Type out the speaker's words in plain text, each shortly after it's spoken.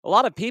A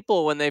lot of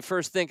people, when they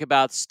first think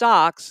about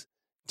stocks,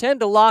 tend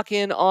to lock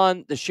in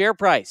on the share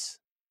price.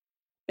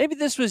 Maybe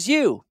this was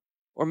you,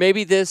 or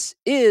maybe this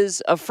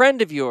is a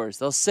friend of yours.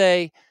 They'll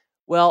say,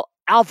 well,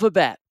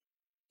 Alphabet,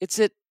 it's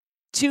at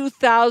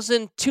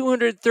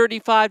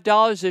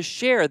 $2,235 a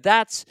share.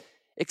 That's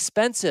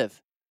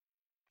expensive.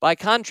 By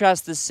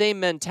contrast, the same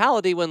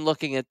mentality when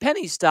looking at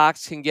penny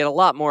stocks can get a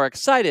lot more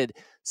excited.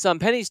 Some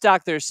penny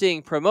stock they're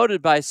seeing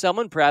promoted by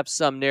someone, perhaps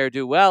some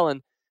ne'er-do-well,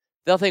 and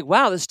they'll think,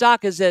 wow, the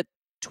stock is at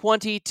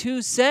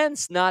 22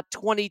 cents, not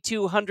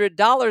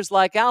 $2,200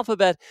 like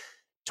Alphabet.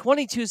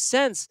 22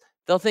 cents.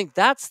 They'll think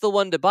that's the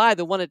one to buy,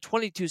 the one at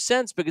 22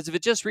 cents, because if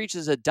it just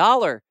reaches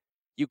 $1,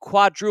 you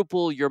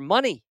quadruple your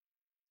money.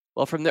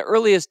 Well, from the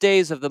earliest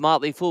days of the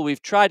Motley Fool,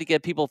 we've tried to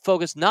get people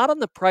focused not on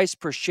the price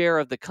per share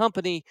of the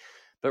company,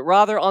 but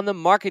rather on the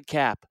market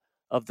cap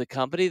of the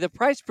company. The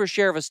price per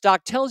share of a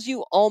stock tells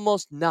you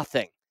almost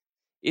nothing.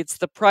 It's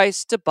the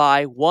price to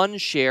buy one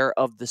share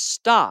of the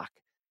stock.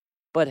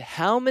 But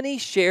how many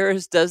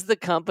shares does the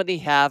company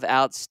have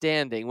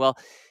outstanding? Well,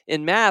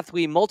 in math,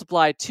 we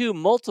multiply two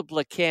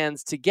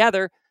multiplicands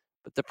together,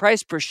 but the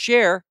price per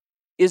share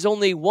is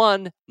only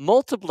one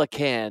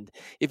multiplicand.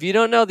 If you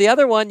don't know the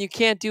other one, you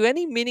can't do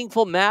any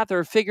meaningful math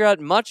or figure out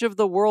much of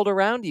the world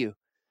around you.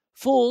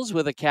 Fools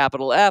with a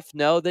capital F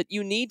know that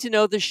you need to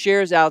know the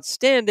shares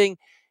outstanding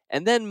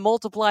and then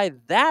multiply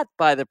that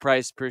by the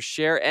price per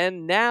share,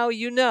 and now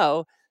you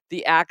know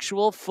the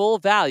actual full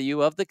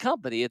value of the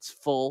company, its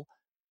full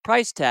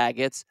price tag,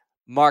 its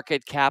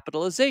market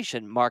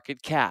capitalization,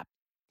 market cap.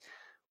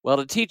 Well,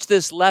 to teach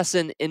this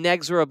lesson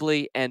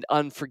inexorably and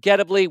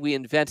unforgettably, we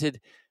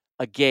invented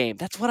a game.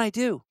 That's what I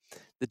do.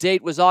 The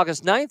date was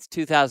August 9th,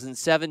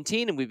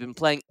 2017, and we've been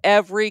playing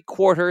every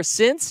quarter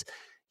since.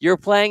 You're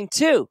playing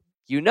too.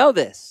 You know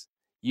this.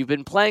 You've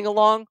been playing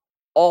along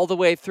all the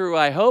way through,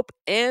 I hope,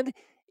 and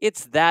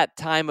it's that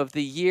time of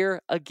the year,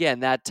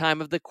 again, that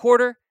time of the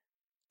quarter.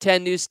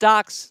 10 new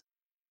stocks,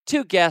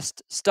 2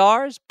 guest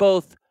stars,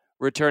 both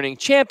returning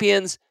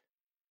champions,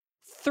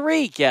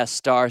 3 guest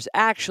stars,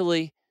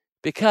 actually,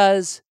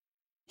 because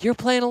you're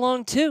playing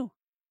along too.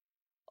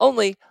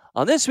 Only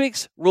on this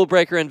week's Rule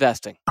Breaker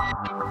Investing.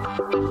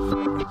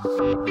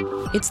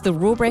 It's the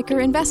Rule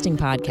Breaker Investing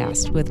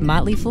Podcast with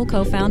Motley Fool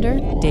co-founder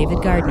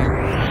David Gardner.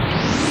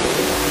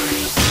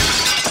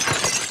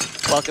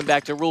 Welcome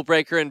back to Rule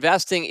Breaker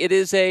Investing. It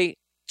is a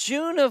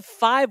June of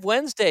 5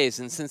 Wednesdays,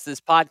 and since this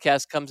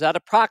podcast comes out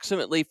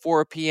approximately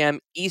 4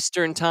 p.m.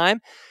 Eastern Time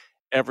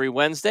every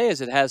Wednesday, as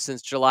it has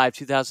since July of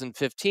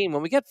 2015,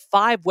 when we get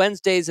 5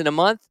 Wednesdays in a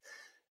month,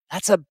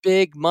 that's a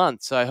big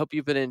month. So I hope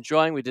you've been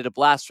enjoying. We did a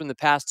blast from the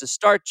past to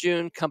start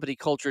June, company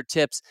culture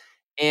tips,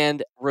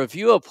 and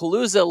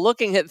Review-a-Palooza,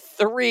 looking at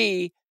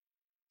 3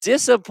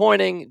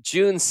 disappointing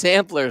June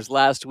samplers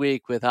last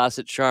week with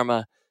Asit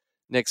Sharma,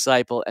 Nick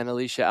Seipel, and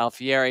Alicia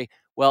Alfieri.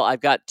 Well,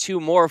 I've got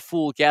 2 more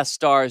Fool guest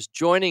stars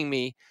joining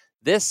me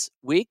this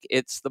week.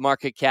 It's the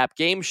Market Cap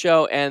Game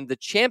Show, and the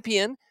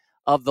champion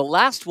of the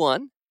last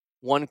one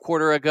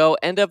quarter ago,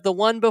 and of the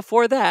one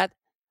before that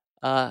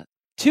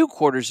 2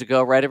 quarters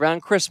ago, right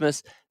around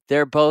Christmas.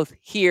 They're both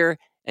here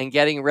and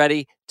getting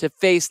ready to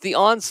face the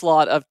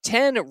onslaught of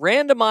 10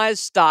 randomized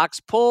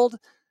stocks pulled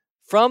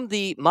from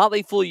the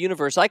Motley Fool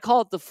universe. I call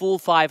it the Fool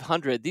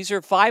 500. These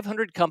are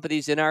 500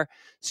 companies in our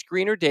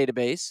screener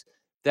database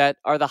that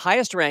are the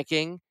highest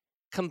ranking,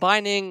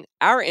 combining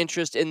our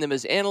interest in them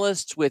as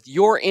analysts with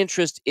your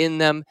interest in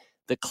them,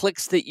 the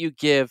clicks that you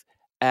give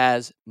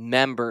as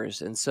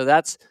members. And so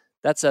that's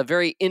a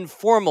very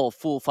informal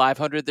Fool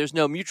 500. There's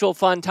no mutual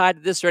fund tied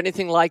to this or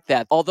anything like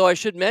that. Although I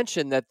should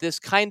mention that this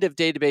kind of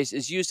database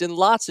is used in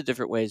lots of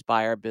different ways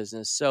by our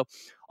business. So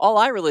all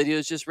I really do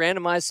is just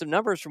randomize some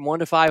numbers from 1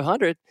 to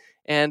 500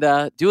 and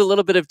do a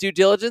little bit of due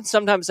diligence.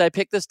 Sometimes I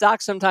pick the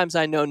stock. Sometimes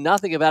I know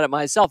nothing about it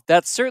myself.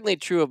 That's certainly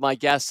true of my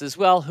guests as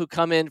well, who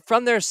come in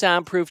from their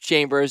soundproof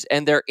chambers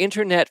and their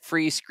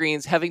internet-free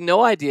screens, having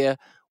no idea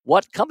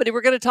what company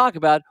we're going to talk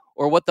about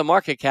or what the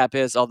market cap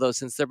is, although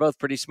since they're both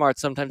pretty smart,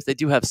 sometimes they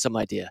do have some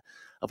idea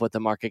of what the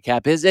market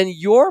cap is. And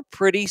you're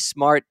pretty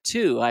smart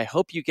too. I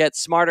hope you get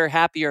smarter,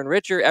 happier, and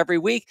richer every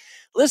week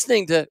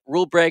listening to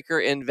Rule Breaker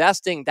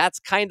Investing. That's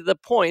kind of the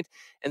point.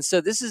 And so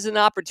this is an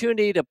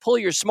opportunity to pull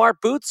your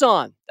smart boots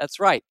on. That's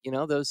right. You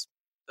know, those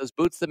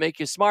boots that make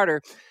you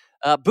smarter.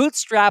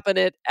 Bootstrapping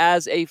it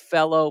as a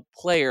fellow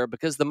player,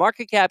 because the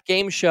Market Cap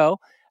Game Show,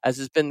 as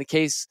has been the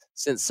case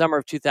since summer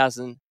of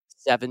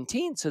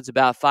 2017, so it's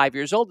about 5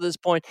 years old at this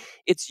point,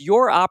 it's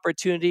your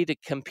opportunity to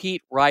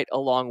compete right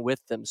along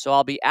with them. So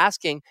I'll be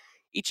asking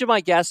each of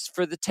my guests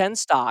for the 10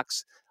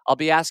 stocks, I'll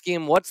be asking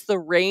them, what's the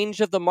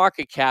range of the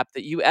market cap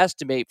that you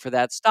estimate for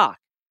that stock?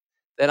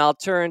 Then I'll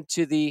turn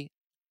to the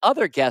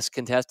other guest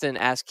contestant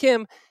and ask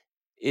him,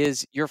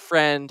 is your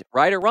friend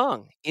right or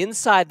wrong,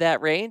 inside that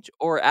range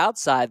or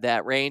outside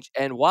that range?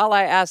 And while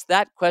I ask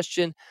that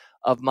question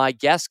of my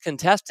guest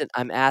contestant,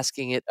 I'm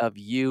asking it of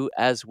you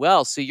as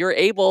well. So you're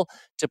able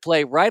to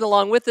play right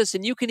along with us,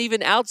 and you can even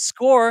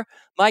outscore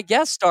my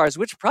guest stars,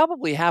 which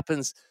probably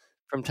happens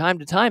from time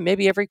to time,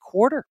 maybe every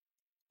quarter.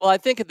 Well, I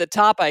think at the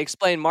top, I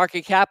explained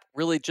market cap,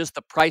 really just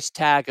the price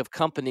tag of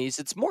companies.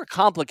 It's more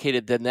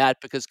complicated than that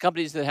because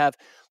companies that have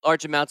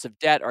large amounts of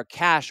debt or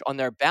cash on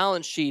their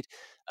balance sheet,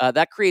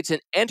 that creates an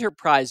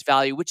enterprise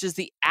value, which is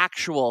the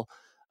actual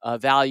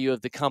value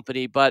of the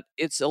company. But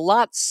it's a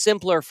lot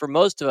simpler for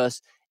most of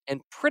us and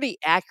pretty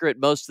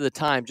accurate most of the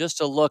time just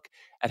to look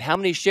at how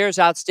many shares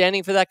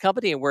outstanding for that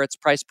company and where its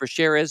price per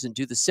share is and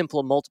do the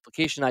simple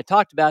multiplication I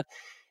talked about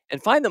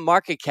and find the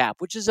market cap,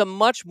 which is a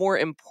much more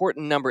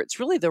important number. It's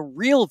really the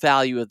real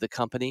value of the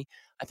company.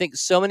 I think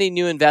so many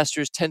new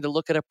investors tend to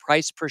look at a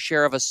price per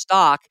share of a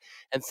stock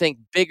and think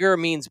bigger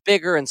means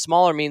bigger and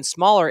smaller means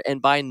smaller.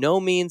 And by no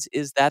means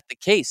is that the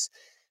case.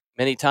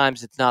 Many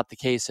times it's not the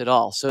case at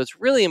all. So it's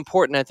really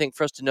important, I think,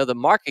 for us to know the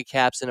market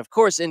caps. And of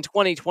course, in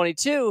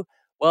 2022,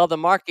 well, the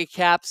market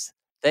caps,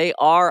 they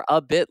are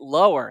a bit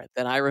lower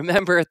than I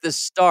remember at the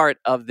start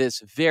of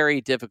this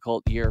very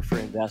difficult year for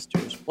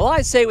investors. Well,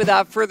 I say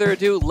without further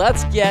ado,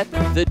 let's get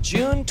the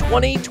June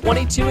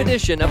 2022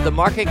 edition of the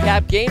Market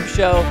Cap Game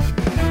Show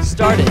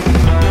started.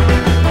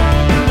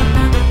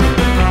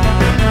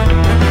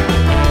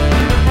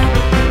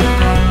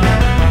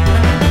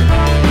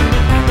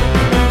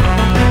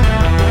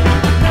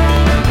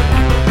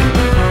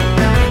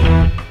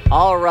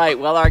 All right,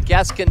 well, our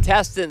guest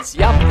contestants,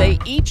 they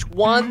each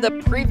won the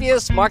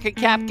previous Market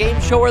Cap Game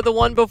Show or the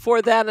one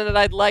before that, and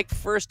I'd like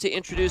first to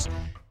introduce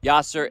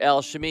Yasser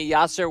El-Shimy.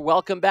 Yasser,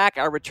 welcome back,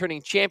 our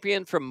returning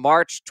champion from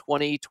March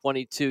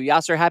 2022.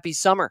 Yasser, happy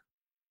summer.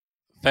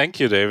 Thank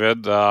you,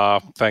 David.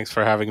 Thanks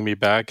for having me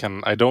back,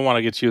 and I don't want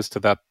to get used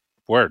to that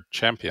word,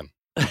 champion.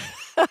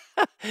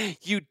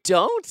 You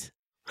don't?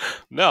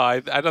 No, I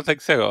don't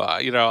think so.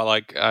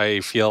 I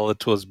feel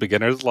it was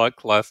beginner's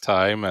luck last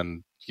time,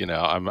 and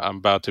I'm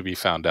about to be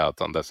found out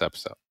on this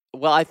episode.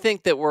 Well, I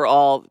think that we're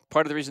all,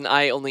 part of the reason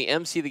I only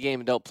MC the game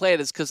and don't play it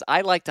is because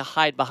I like to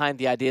hide behind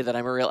the idea that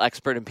I'm a real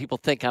expert and people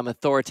think I'm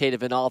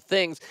authoritative in all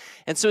things.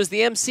 And so as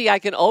the MC, I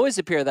can always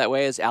appear that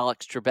way, as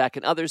Alex Trebek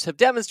and others have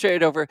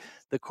demonstrated over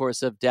the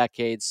course of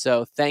decades.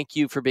 So thank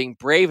you for being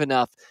brave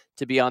enough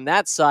to be on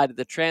that side of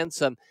the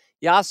transom.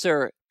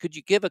 Yasser, could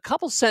you give a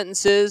couple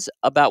sentences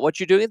about what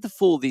you're doing at the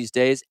Fool these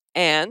days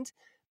and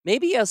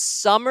maybe a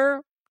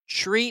summer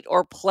treat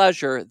or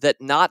pleasure that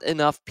not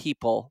enough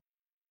people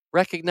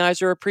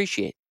recognize or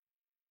appreciate?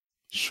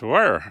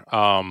 Sure.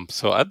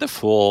 So at the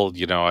Fool,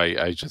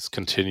 I just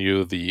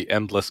continue the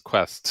endless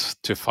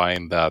quest to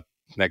find that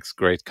next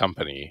great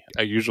company.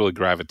 I usually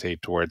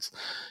gravitate towards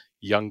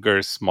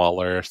younger,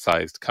 smaller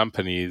sized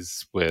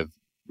companies with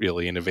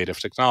really innovative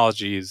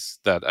technologies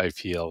that I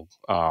feel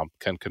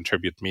can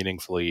contribute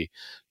meaningfully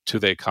to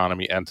the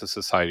economy and to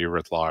society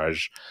writ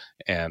large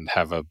and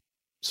have a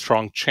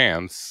strong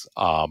chance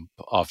of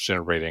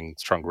generating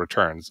strong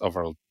returns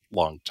over a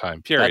long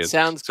time period. That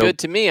sounds good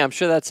to me. I'm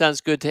sure that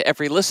sounds good to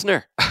every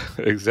listener.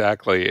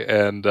 Exactly.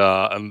 And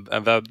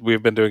that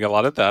we've been doing a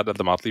lot of that at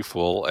the Motley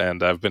Fool,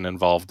 and I've been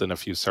involved in a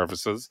few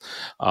services,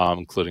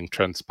 including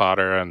Trend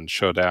Spotter and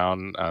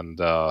Showdown and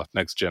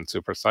Next Gen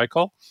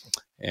Supercycle.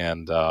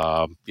 And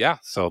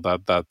so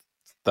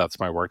that's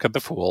my work at the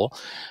Fool.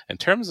 In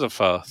terms of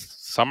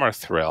summer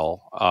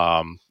thrill,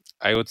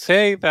 I would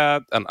say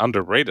that an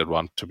underrated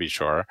one, to be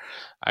sure.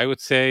 I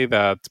would say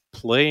that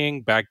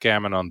playing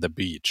backgammon on the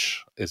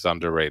beach is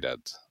underrated.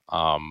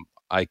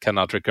 I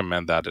cannot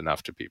recommend that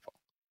enough to people.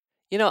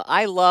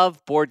 I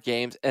love board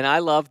games and I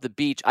love the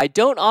beach. I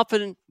don't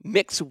often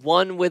mix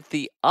one with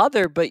the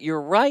other, but you're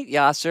right,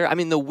 Yasser. I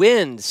mean, the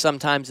wind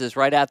sometimes is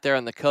right out there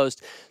on the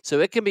coast, so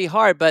it can be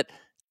hard, but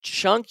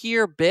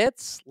chunkier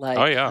bits like,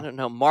 I don't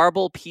know,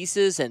 marble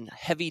pieces and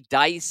heavy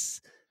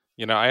dice.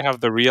 I have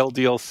the real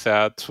deal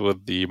set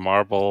with the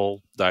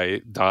marble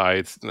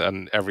dice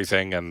and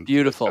everything. And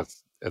beautiful.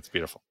 It's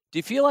beautiful. Do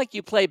you feel like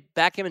you play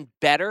backgammon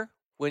better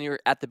when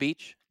you're at the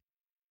beach?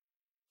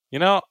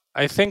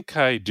 I think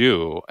I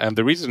do. And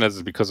the reason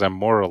is because I'm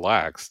more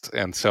relaxed.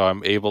 And so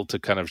I'm able to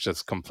kind of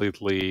just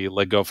completely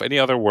let go of any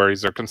other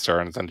worries or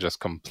concerns and just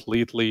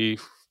completely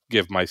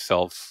give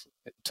myself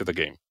to the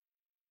game.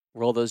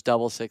 Roll those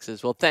double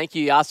sixes. Well, thank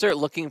you, Yasser.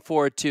 Looking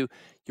forward to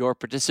your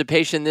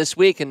participation this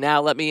week. And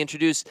now let me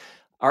introduce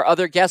our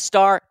other guest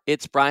star.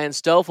 It's Brian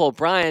Stoffel.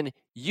 Brian,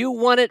 you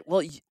won it.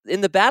 Well,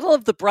 in the Battle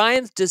of the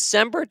Brians,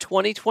 December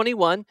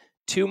 2021,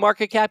 2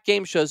 Market Cap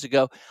Game shows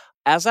ago.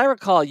 As I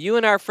recall, you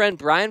and our friend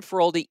Brian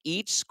Feroldi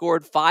each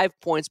scored 5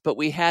 points, but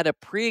we had a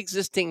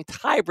pre-existing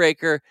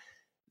tiebreaker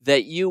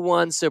that you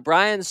won. So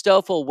Brian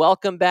Stoffel,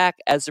 welcome back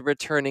as a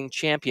returning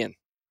champion.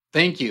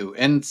 Thank you.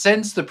 And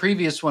since the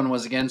previous one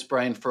was against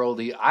Brian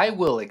Feroldi, I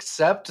will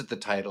accept the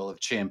title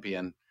of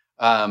champion,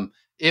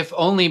 if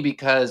only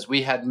because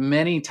we had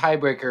many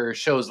tiebreaker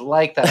shows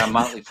like that on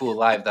Motley Fool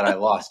Live that I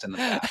lost in the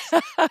past.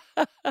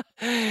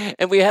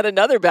 And we had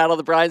another Battle of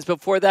the Brians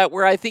before that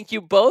where I think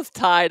you both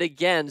tied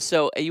again.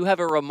 So you have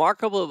a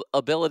remarkable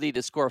ability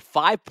to score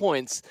 5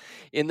 points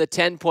in the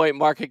 10-point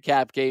Market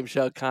Cap Game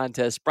Show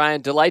contest.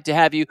 Brian, delight to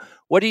have you.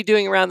 What are you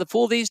doing around the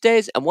Fool these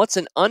days? And what's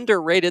an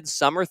underrated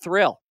summer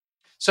thrill?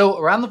 So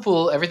around the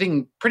Fool,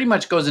 everything pretty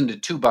much goes into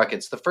two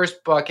buckets. The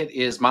first bucket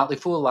is Motley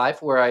Fool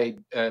Live, where I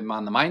am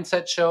on the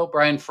Mindset Show.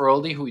 Brian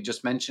Feroldi, who we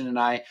just mentioned, and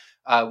I,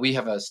 we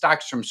have a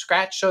Stocks from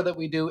Scratch show that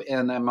we do,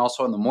 and I'm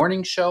also on the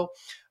morning show.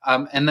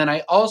 And then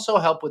I also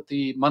help with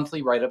the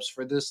monthly write-ups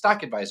for the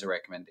Stock Advisor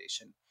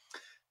recommendation.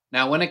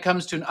 Now, when it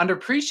comes to an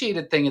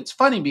underappreciated thing, it's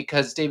funny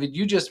because, David,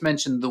 you just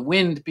mentioned the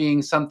wind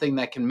being something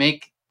that can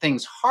make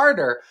things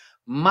harder.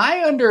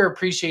 My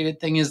underappreciated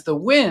thing is the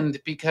wind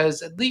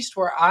because, at least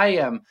where I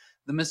am,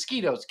 the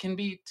mosquitoes can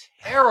be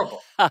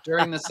terrible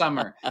during the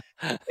summer,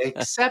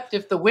 except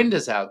if the wind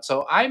is out.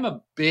 So I'm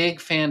a big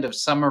fan of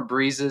summer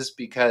breezes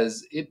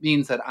because it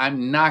means that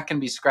I'm not going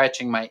to be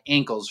scratching my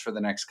ankles for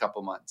the next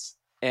couple months.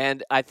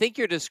 And I think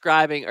are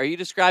you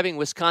describing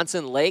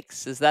Wisconsin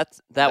lakes? Is that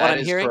what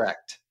I'm hearing?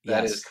 Correct.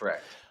 That Yes. is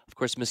correct. Of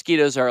course,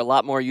 mosquitoes are a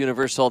lot more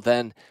universal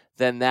than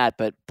that,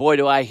 but boy,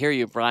 do I hear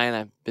you, Brian.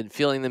 I've been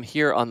feeling them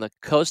here on the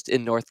coast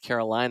in North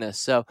Carolina.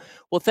 So,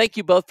 well, thank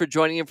you both for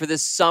joining in for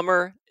this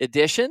summer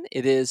edition.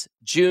 It is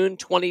June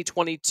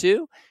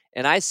 2022,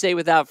 and I say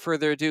without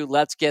further ado,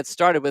 let's get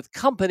started with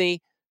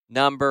company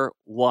number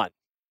one.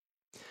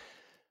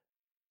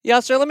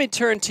 Yasser, let me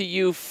turn to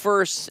you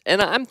first,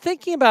 and I'm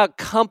thinking about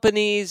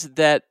companies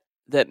that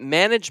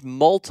manage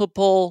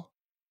multiple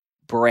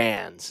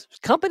brands.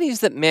 Companies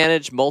that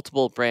manage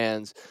multiple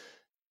brands.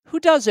 Who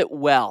does it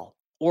well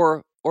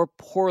or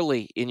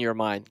poorly in your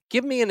mind?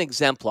 Give me an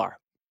exemplar.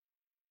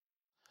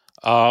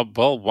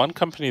 Well, one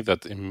company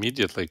that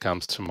immediately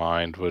comes to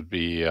mind would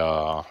be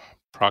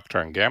Procter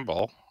and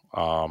Gamble.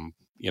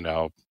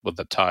 With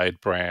the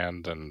Tide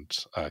brand and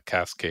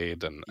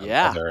Cascade and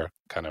other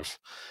kind of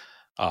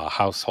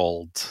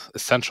household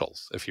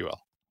essentials, if you will.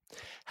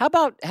 How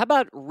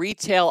about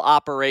retail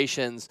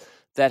operations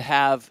that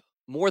have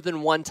more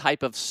than one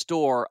type of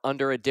store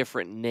under a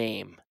different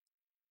name?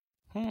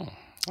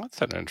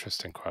 That's an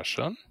interesting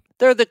question.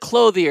 They're the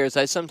clothiers.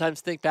 I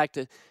sometimes think back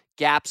to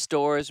Gap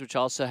stores, which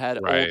also had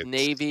Old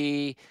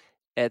Navy,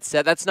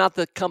 etc. That's not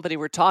the company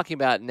we're talking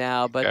about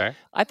now, but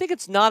I think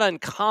it's not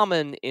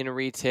uncommon in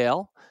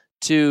retail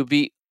to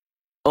be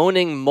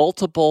owning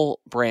multiple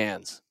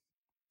brands.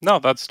 No,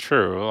 that's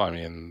true. I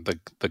mean,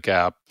 the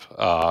Gap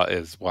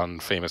is one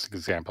famous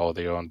example.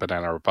 They own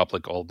Banana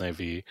Republic, Old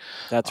Navy.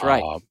 That's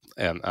right.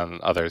 And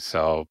others.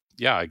 So,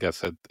 yeah, I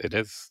guess it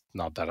is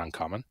not that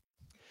uncommon.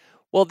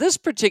 Well, this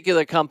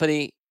particular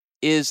company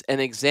is an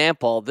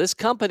example. This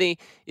company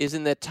is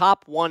in the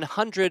top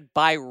 100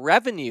 by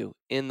revenue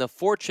in the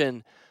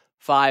Fortune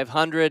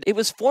 500. It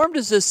was formed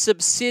as a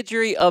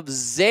subsidiary of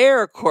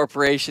Zayre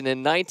Corporation in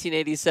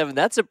 1987.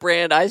 That's a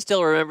brand I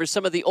still remember.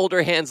 Some of the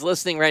older hands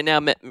listening right now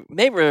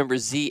may remember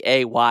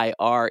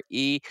Zayre.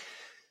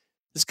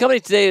 This company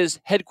today is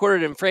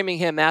headquartered in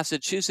Framingham,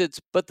 Massachusetts,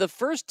 but the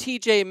first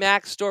TJ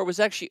Maxx store was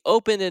actually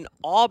opened in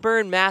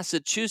Auburn,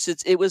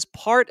 Massachusetts. It was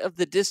part of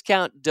the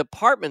discount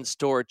department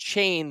store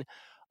chain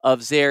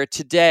of Zayre.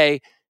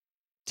 Today,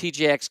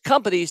 TJX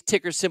Companies,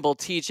 ticker symbol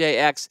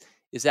TJX,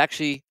 is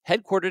actually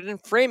headquartered in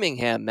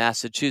Framingham,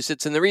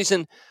 Massachusetts. And the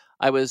reason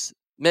I was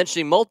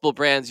mentioning multiple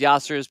brands,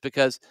 Yasser, is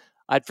because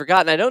I'd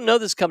forgotten. I don't know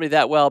this company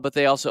that well, but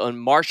they also own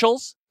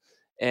Marshalls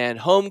and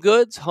Home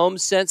Goods,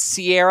 HomeSense,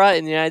 Sierra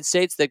in the United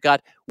States. They've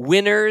got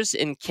Winners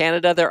in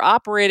Canada. They're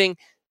operating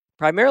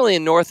primarily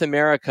in North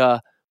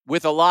America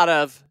with a lot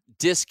of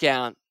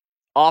discount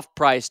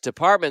off-price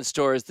department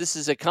stores. This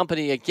is a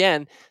company,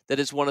 again, that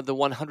is one of the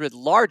 100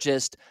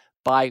 largest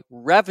by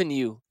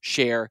revenue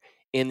share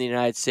in the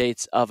United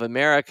States of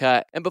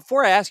America. And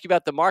before I ask you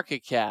about the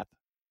market cap,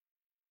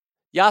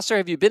 Yasser,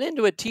 have you been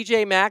into a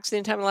TJ Maxx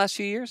anytime in the last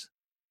few years?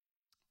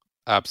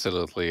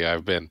 Absolutely.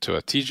 I've been to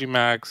a TJ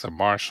Maxx, a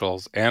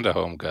Marshalls, and a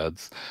Home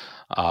Goods.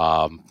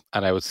 And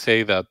I would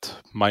say that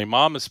my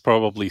mom is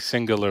probably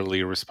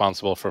singularly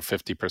responsible for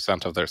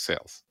 50% of their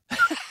sales.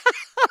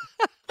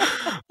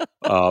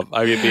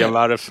 I mean,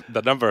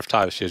 the number of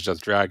times she's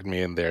just dragged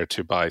me in there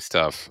to buy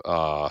stuff,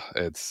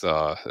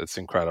 it's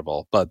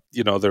incredible. But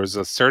there's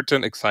a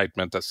certain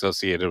excitement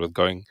associated with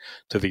going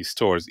to these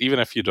stores, even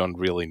if you don't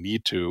really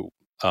need to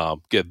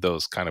get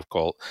those kind of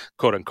quote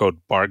unquote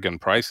bargain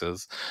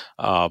prices.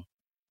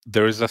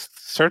 There is a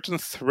certain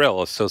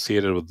thrill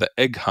associated with the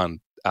egg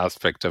hunt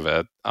aspect of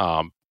it,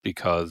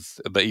 because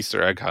the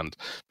Easter egg hunt,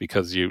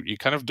 because you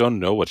kind of don't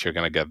know what you're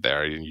going to get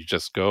there. You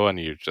just go and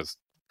you just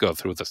go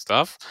through the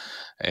stuff,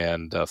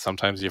 and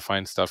sometimes you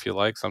find stuff you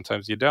like,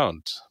 sometimes you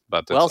don't.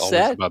 But it's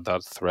always about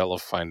that thrill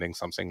of finding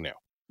something new.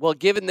 Well,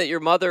 given that your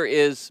mother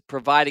is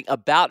providing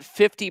about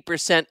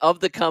 50%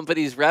 of the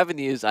company's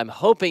revenues, I'm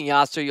hoping,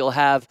 Yasser, you'll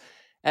have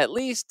at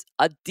least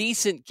a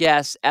decent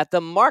guess at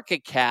the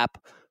market cap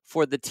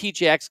for the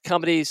TJX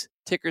Companies,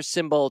 ticker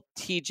symbol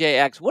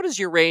TJX. What is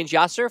your range,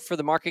 Yasser, for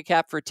the market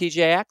cap for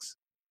TJX?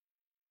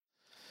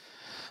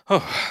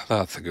 Oh,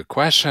 that's a good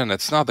question.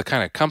 It's not the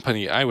kind of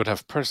company I would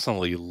have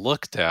personally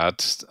looked at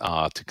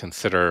to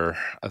consider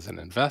as an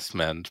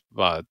investment.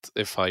 But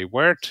if I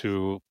were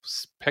to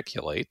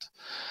speculate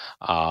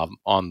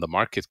on the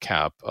market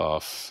cap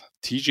of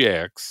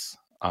TJX,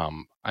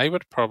 I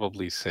would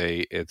probably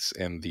say it's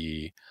in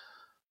the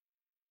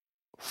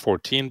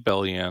 $14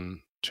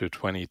 billion to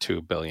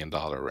 $22 billion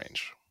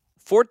range.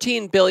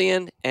 $14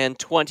 billion and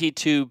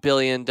 $22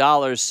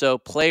 billion. So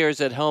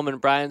players at home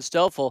and Brian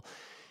Stoffel,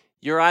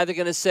 you're either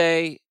going to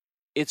say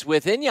it's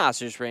within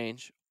Yasser's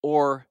range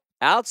or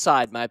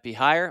outside, might be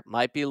higher,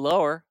 might be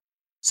lower.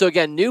 So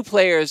again, new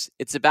players,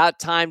 it's about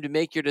time to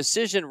make your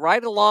decision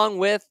right along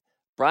with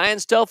Brian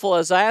Stoffel.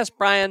 As I asked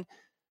Brian,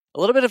 a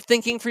little bit of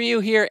thinking for you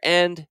here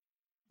and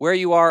where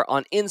you are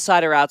on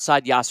inside or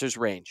outside Yasser's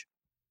range.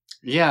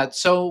 Yeah.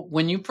 So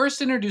when you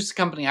first introduce the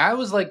company, I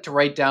always like to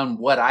write down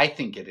what I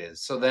think it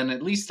is. So then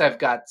at least I've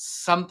got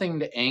something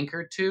to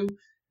anchor to.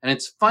 And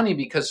it's funny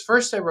because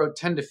first I wrote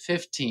 10 to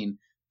 15. But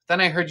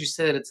then I heard you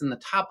say that it's in the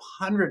top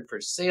 100 for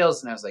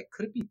sales. And I was like,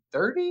 could it be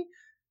 30?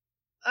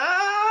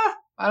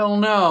 I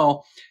don't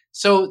know.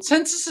 So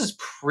since this is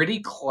pretty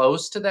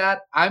close to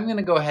that, I'm going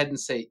to go ahead and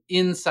say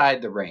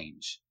inside the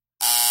range.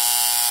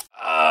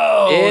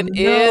 Oh, it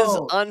is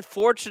no.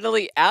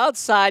 unfortunately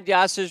outside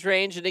Yasser's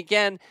range. And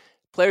again,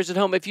 players at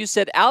home, if you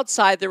said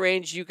outside the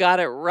range, you got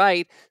it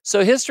right.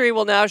 So history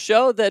will now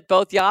show that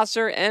both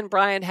Yasser and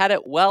Brian had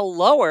it well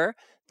lower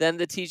than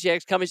the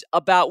TJX companies,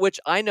 about which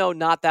I know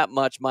not that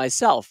much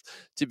myself,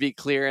 to be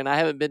clear. And I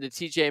haven't been to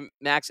TJ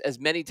Maxx as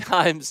many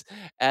times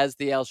as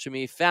the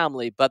El-Shimy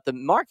family. But the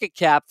market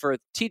cap for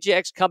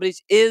TJX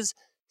companies is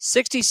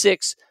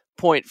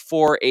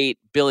 $66.48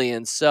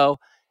 billion. So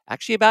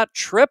actually about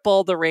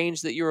triple the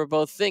range that you were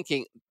both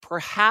thinking.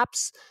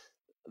 Perhaps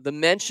the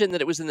mention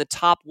that it was in the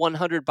top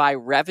 100 by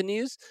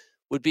revenues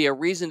would be a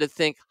reason to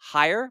think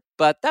higher,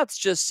 but that's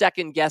just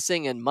second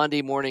guessing and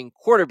Monday morning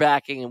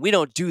quarterbacking, and we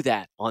don't do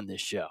that on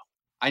this show.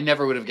 I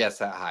never would have guessed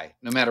that high,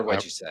 no matter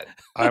what you said.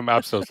 I'm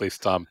absolutely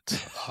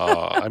stumped.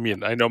 I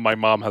mean, I know my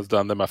mom has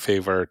done them a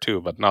favor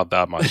too, but not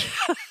that much.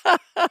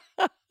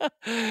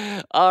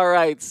 All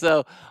right,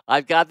 so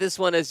I've got this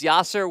one as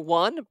Yasser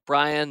 1,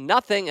 Brian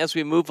nothing, as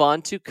we move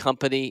on to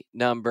company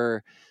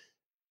number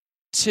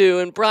 2.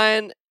 And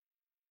Brian,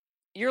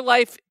 your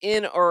life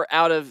in or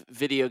out of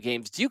video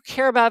games, do you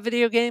care about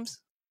video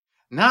games?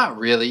 Not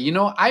really. You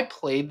know, I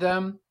played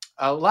them,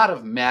 a lot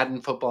of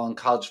Madden football and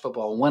college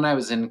football when I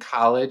was in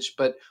college.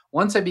 But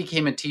once I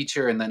became a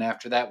teacher, and then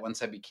after that,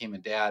 once I became a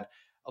dad,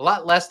 a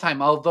lot less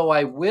time. Although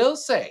I will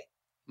say,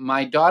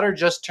 my daughter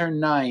just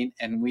turned 9,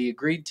 and we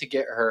agreed to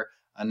get her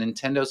a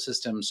Nintendo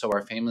system so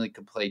our family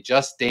could play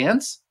Just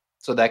Dance.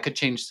 So that could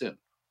change soon.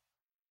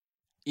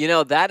 You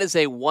know, that is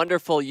a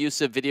wonderful use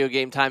of video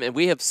game time, and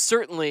we have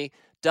certainly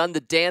done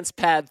the dance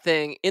pad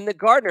thing in the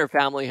Gardner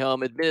family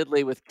home,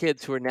 admittedly with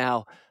kids who are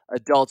now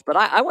adults. But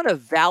I want to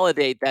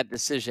validate that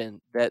decision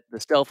that the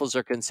Stoffels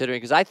are considering,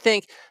 because I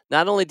think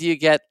not only do you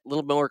get a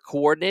little more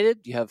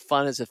coordinated, you have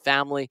fun as a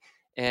family.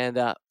 And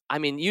I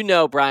mean, you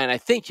know, Brian, I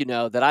think you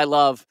know that I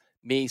love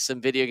me some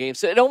video games.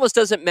 So it almost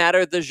doesn't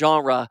matter the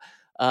genre.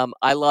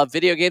 I love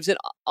video games. And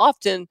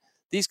often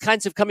these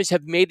kinds of companies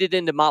have made it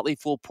into Motley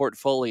Fool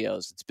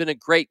portfolios. It's been a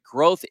great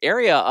growth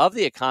area of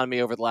the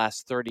economy over the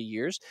last 30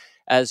 years,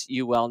 as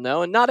you well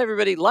know. And not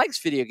everybody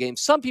likes video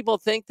games. Some people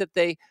think that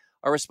they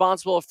are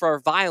responsible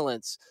for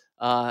violence.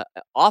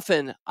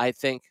 Often, I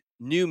think,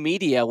 new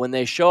media, when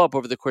they show up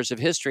over the course of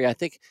history, I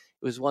think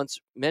it was once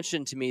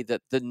mentioned to me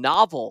that the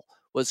novel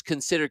was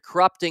considered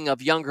corrupting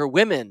of younger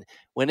women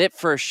when it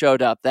first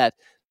showed up, that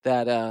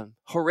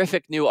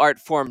horrific new art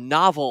form,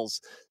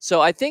 novels.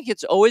 So I think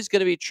it's always going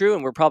to be true,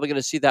 and we're probably going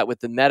to see that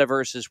with the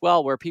metaverse as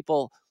well, where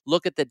people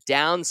look at the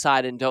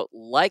downside and don't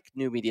like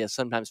new media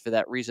sometimes for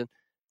that reason.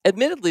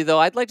 Admittedly, though,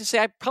 I'd like to say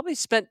I probably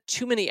spent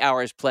too many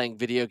hours playing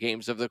video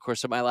games over the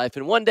course of my life.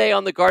 And one day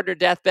on the Gardner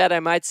deathbed, I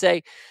might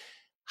say,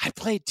 I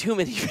played too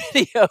many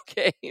video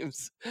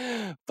games.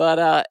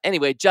 But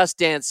anyway, Just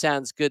Dance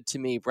sounds good to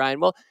me, Brian.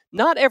 Well,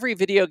 not every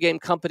video game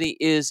company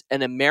is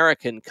an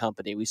American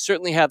company. We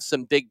certainly have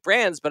some big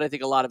brands, but I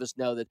think a lot of us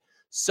know that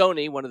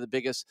Sony, one of the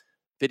biggest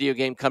video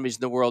game companies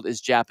in the world,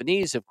 is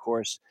Japanese, of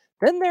course.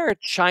 Then there are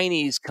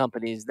Chinese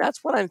companies.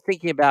 That's what I'm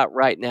thinking about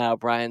right now,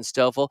 Brian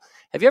Stoffel.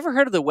 Have you ever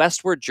heard of the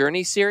Westward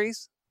Journey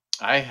series?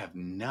 I have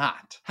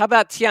not. How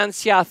about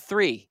Tianxia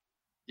 3?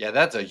 Yeah,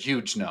 that's a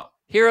huge no.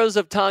 Heroes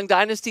of Tang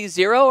Dynasty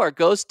 0 or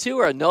Ghost 2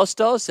 or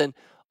Nostos and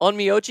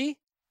Onmyoji?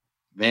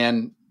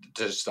 Man,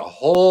 just a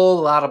whole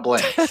lot of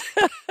blanks.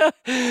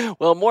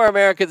 Well, more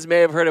Americans may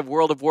have heard of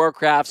World of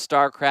Warcraft,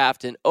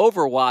 StarCraft, and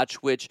Overwatch,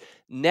 which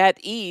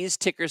NetEase,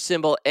 ticker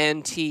symbol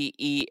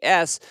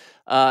NTES,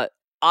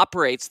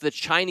 operates the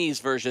Chinese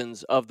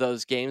versions of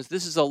those games.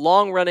 This is a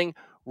long-running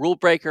rule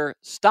breaker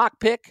stock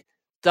pick,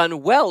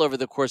 done well over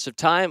the course of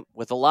time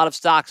with a lot of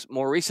stocks.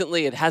 More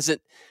recently, it hasn't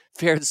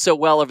fared so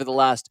well over the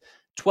last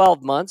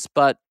 12 months.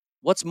 But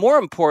what's more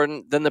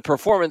important than the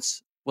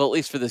performance, well, at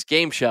least for this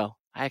game show,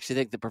 I actually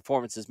think the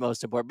performance is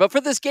most important. But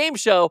for this game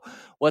show,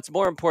 what's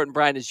more important,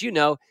 Brian, as you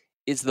know,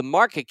 is the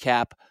market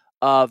cap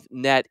of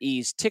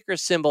NetEase, ticker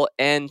symbol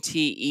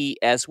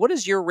NTES. What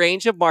is your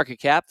range of market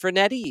cap for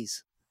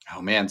NetEase?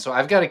 Oh, man. So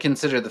I've got to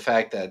consider the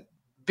fact that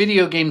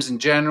video games in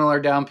general are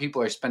down.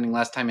 People are spending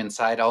less time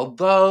inside,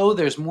 although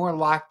there's more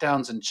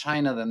lockdowns in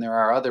China than there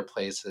are other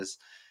places.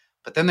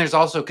 But then there's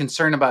also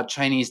concern about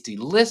Chinese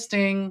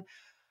delisting.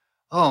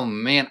 Oh,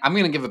 man. I'm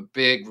going to give a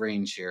big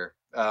range here,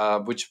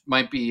 which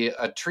might be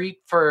a treat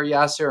for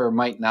Yasser or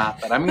might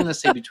not. But I'm going to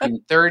say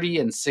between 30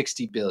 and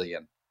 60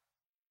 billion.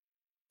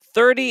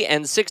 30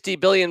 and 60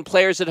 billion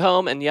players at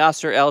home, and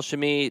Yasser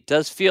El-Shimy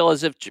does feel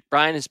as if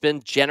Brian has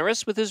been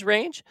generous with his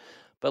range,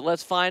 but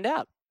let's find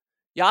out.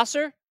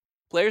 Yasser,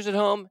 players at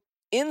home,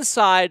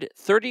 inside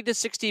 30 to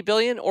 60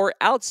 billion or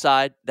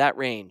outside that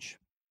range?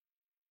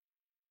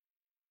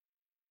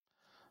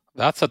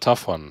 That's a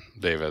tough one,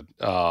 David.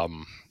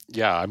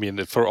 Yeah, I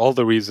mean, for all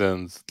the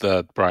reasons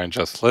that Brian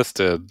just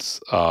listed,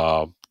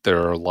 there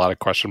are a lot of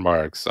question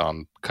marks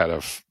on kind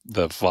of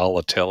the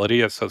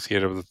volatility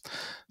associated with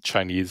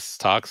Chinese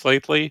stocks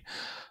lately.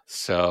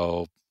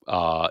 So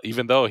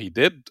even though he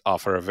did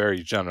offer a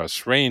very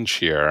generous range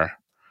here,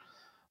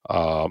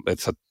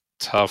 it's a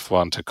tough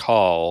one to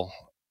call,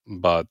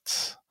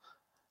 but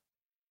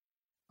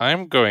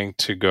I'm going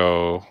to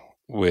go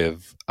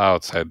with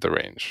outside the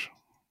range.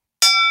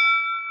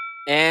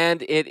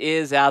 And it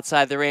is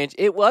outside the range.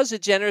 It was a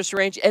generous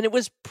range, and it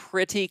was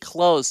pretty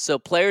close. So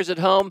players at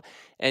home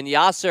and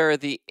Yasser,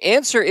 the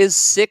answer is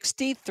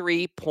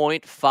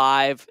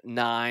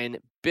 63.59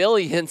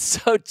 billion.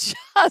 So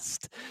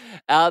just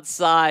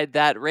outside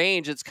that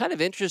range. It's kind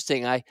of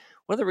interesting. One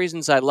of the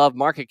reasons I love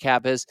market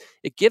cap is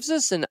it gives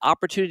us an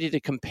opportunity to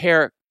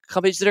compare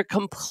companies that are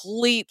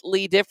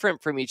completely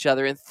different from each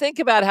other. And think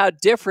about how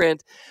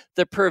different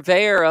the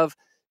purveyor of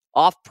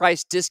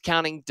off-price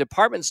discounting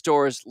department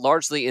stores,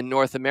 largely in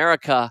North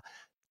America,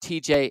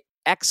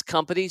 TJX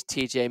companies,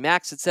 TJ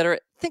Maxx, etc.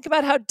 Think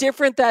about how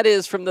different that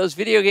is from those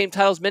video game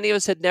titles many of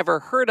us had never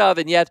heard of,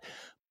 and yet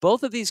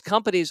both of these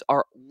companies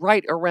are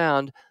right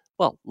around,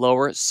 well,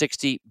 lower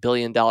 $60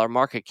 billion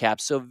market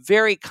cap. So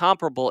very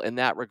comparable in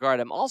that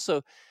regard. I'm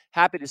also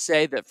happy to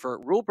say that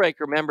for Rule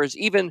Breaker members,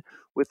 even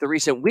with the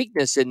recent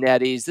weakness in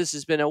NetEase, this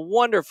has been a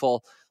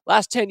wonderful,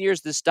 last 10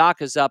 years, the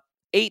stock is up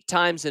 8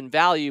 times in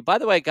value. By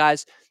the way,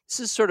 guys, this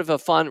is sort of a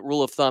fun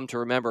rule of thumb to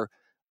remember.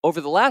 Over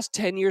the last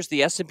 10 years,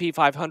 the S&P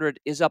 500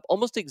 is up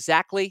almost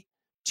exactly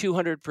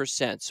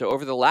 200%. So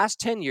over the last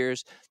 10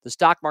 years, the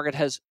stock market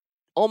has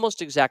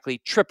almost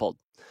exactly tripled.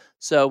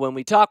 So when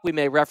we talk, we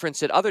may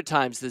reference it other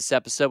times this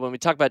episode. When we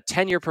talk about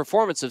 10-year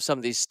performance of some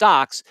of these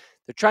stocks,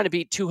 they're trying to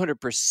beat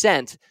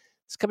 200%.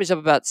 This company's up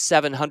about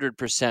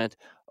 700%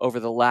 over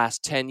the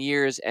last 10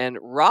 years, and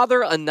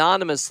rather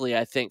anonymously,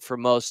 I think, for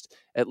most,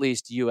 at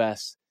least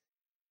U.S.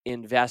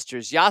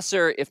 investors.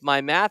 Yasser, if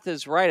my math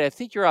is right, I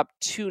think you're up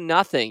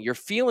 2-0. Your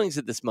feelings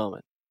at this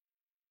moment?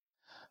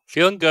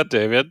 Feeling good,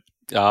 David.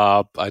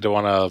 I don't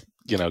want to,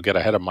 get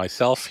ahead of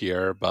myself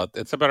here, but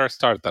it's a better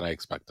start than I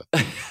expected.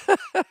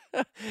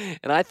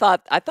 And I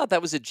thought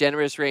that was a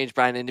generous range,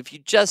 Brian. And if you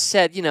just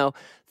said,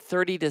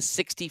 30 to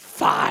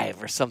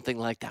 65 or something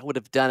like that, would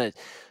have done it.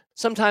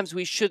 Sometimes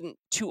we shouldn't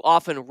too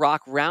often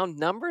rock round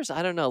numbers.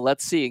 I don't know.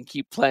 Let's see and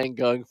keep playing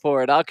going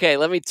forward. Okay,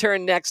 let me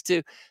turn back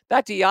to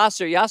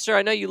Yasser. Yasser,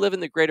 I know you live in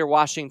the greater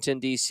Washington,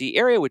 D.C.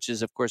 area, which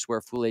is, of course,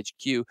 where Fool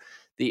HQ,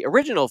 the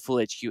original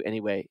Fool HQ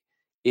anyway,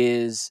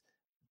 is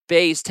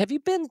based. Have you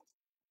been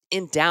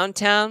in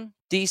downtown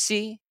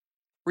D.C.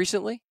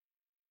 recently?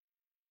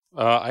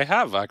 I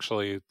have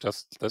actually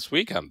just this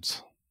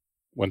weekend.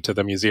 Went to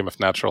the Museum of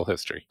Natural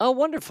History. Oh,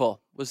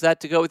 wonderful. Was that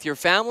to go with your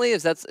family?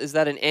 Is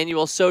that an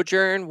annual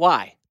sojourn?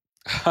 Why?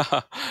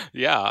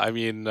 Yeah, I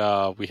mean,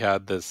 we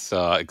had this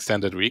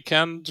extended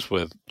weekend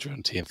with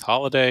Juneteenth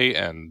holiday,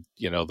 and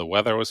the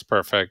weather was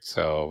perfect,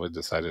 so we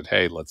decided,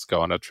 hey, let's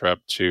go on a trip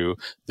to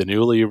the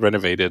newly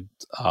renovated,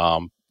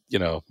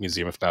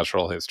 Museum of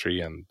Natural History,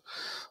 and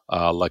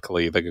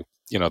luckily, the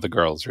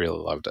girls really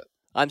loved it.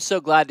 I'm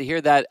so glad to hear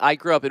that. I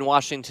grew up in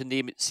Washington,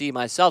 D.C.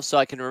 myself, so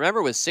I can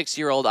remember with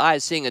 6-year-old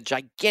eyes seeing a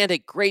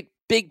gigantic, great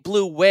big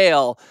blue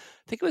whale.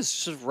 I think it was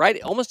sort of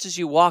right almost as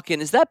you walk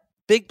in. Is that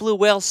big blue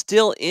whale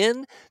still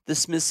in the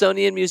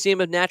Smithsonian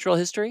Museum of Natural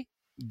History?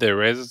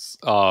 There is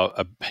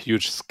a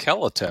huge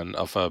skeleton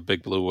of a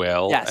big blue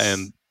whale,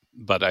 yes.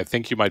 But I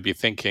think you might be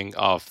thinking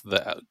of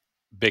the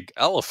big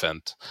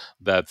elephant.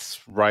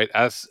 That's right.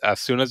 As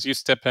soon as you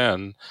step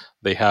in,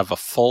 they have a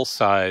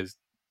full-size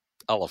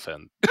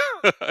elephant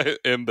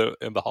in the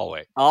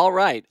hallway. All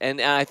right. And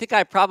I think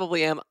I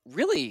probably am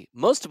really,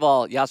 most of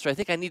all, Yasser, I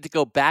think I need to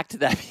go back to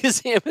that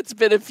museum. It's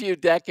been a few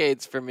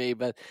decades for me,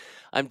 but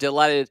I'm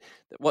delighted.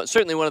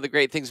 Certainly one of the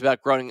great things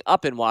about growing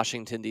up in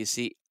Washington,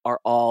 D.C. are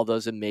all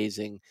those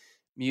amazing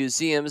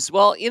museums.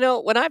 Well,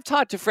 when I've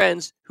talked to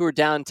friends who are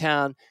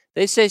downtown,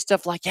 they say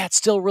stuff like, yeah, it's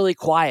still really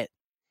quiet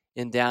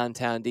in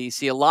downtown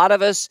D.C. A lot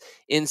of us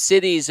in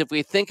cities, if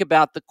we think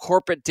about the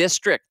corporate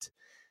district,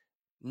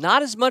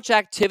 not as much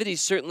activity,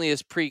 certainly,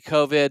 as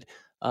pre-COVID.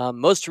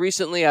 Most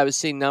recently, I was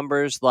seeing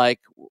numbers like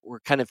we're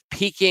kind of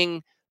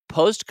peaking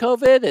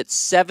post-COVID at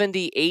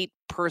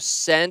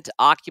 78%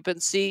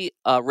 occupancy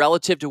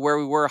relative to where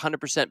we were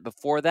 100%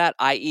 before that,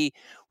 i.e.,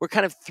 we're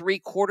kind of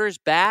 3/4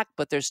 back,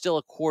 but there's still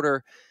a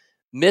quarter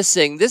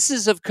missing. This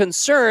is of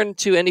concern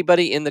to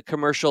anybody in the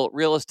commercial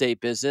real estate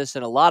business,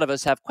 and a lot of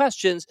us have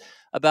questions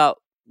about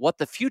what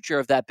the future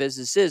of that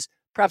business is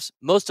perhaps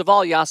most of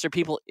all, Yasser,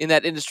 people in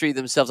that industry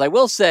themselves. I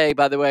will say,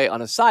 by the way,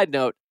 on a side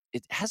note,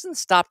 it hasn't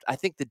stopped, I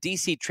think, the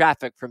DC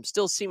traffic from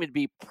still seeming to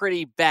be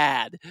pretty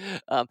bad.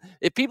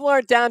 If people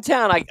aren't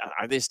downtown,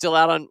 are they still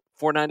out on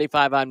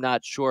 495? I'm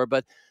not sure.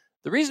 But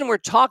the reason we're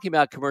talking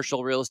about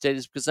commercial real estate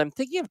is because I'm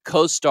thinking of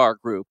CoStar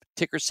Group,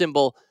 ticker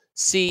symbol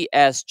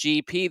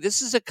CSGP.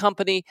 This is a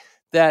company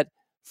that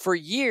for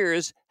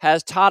years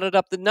has totted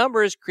up the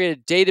numbers,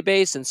 created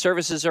database and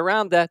services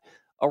around that,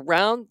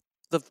 around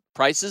the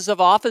prices of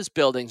office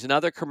buildings and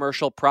other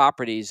commercial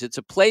properties. It's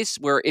a place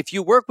where if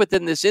you work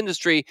within this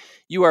industry,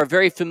 you are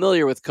very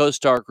familiar with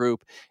CoStar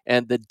Group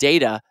and the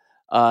data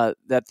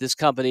that this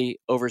company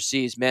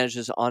oversees,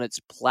 manages on its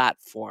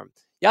platform.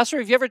 Yasser,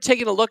 have you ever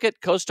taken a look at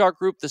CoStar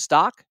Group, the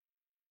stock?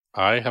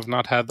 I have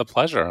not had the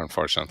pleasure,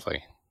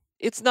 unfortunately.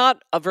 It's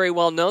not a very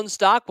well-known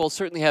stock. We'll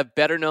certainly have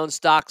better-known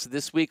stocks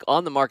this week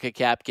on the Market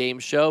Cap Game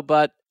Show,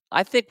 but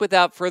I think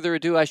without further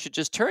ado, I should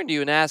just turn to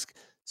you and ask,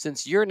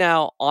 since you're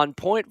now on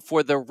point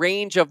for the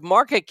range of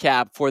market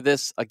cap for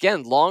this,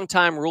 again,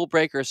 longtime rule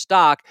breaker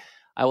stock,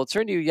 I will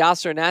turn to you,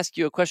 Yasser, and ask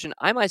you a question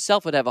I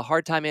myself would have a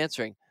hard time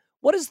answering.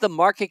 What is the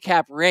market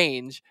cap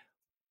range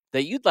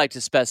that you'd like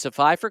to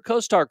specify for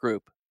CoStar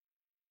Group?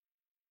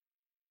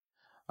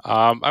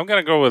 I'm going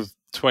to go with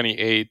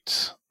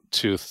 28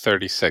 to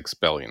 36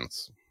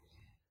 billions.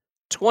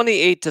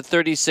 28 to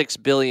 36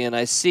 billion.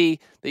 I see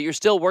that you're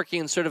still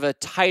working in sort of a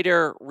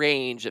tighter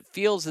range. It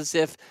feels as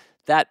if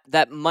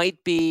that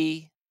might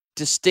be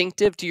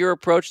distinctive to your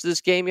approach to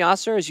this game,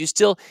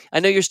 Yasser. I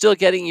know you're still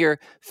getting your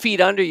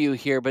feet under you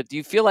here, but do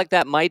you feel like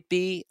that might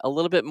be a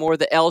little bit more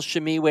the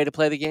El-Shimy way to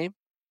play the game?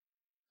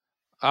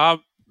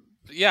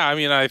 Yeah, I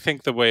mean, I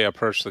think the way I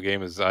approach the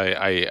game is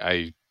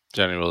I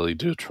generally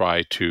do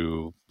try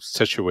to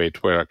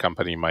situate where a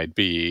company might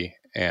be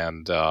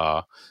and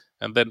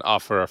then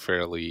offer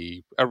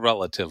a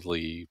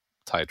relatively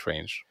tight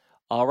range.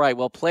 All right.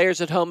 Well, players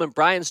at home and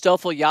Brian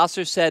Stoffel,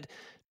 Yasser said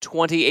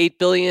 28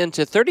 billion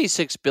to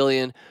 36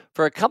 billion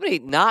for a company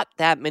not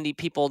that many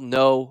people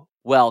know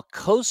well,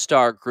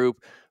 CoStar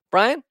Group.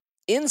 Brian,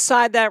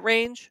 inside that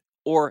range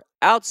or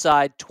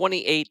outside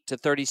 28 to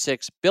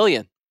 36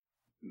 billion?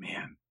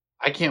 Man,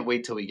 I can't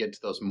wait till we get to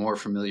those more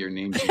familiar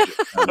names you just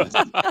promised.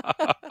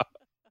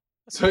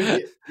 So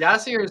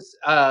Yassir's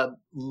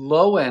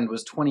low end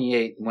was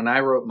 28. When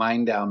I wrote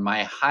mine down,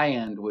 my high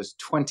end was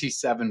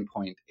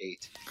 27.8.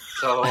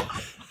 So,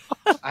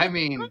 I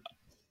mean,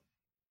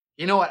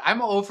 you know what? I'm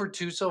 0 for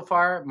 2 so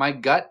far. My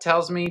gut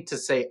tells me to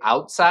say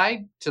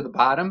outside to the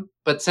bottom,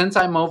 but since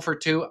I'm 0 for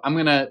 2, I'm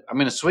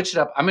gonna switch it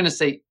up. I'm gonna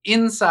say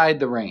inside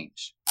the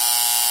range.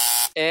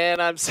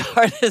 And I'm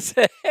sorry to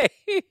say,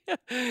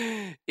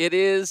 it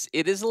is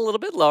a little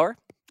bit lower.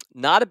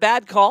 Not a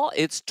bad call.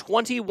 It's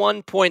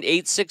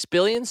 21.86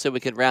 billion, so we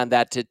can round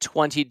that to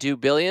 22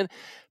 billion.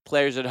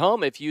 Players at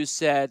home, if you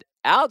said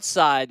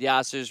outside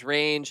Yasser's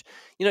range,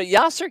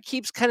 Yasser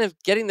keeps kind of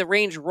getting the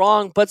range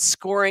wrong, but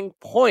scoring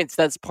points.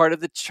 That's part of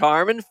the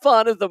charm and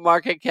fun of the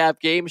Market Cap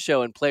Game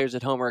Show, and players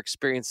at home are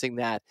experiencing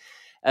that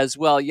as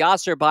well.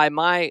 Yasser, by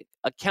my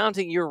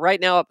accounting, you're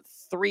right now up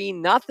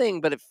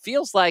 3-0, but it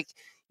feels like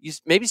you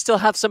maybe still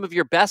have some of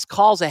your best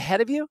calls ahead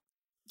of you.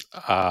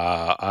 If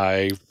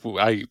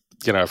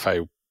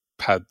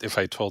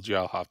I told you,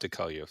 I'll have to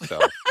call you. So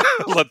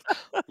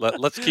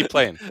let's keep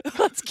playing.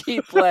 Let's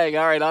keep playing.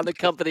 All right, on to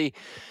company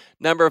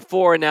number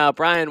 4 now.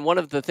 Brian, one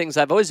of the things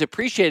I've always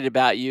appreciated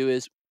about you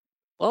is,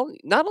 well,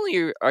 not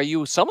only are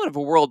you somewhat of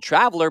a world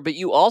traveler, but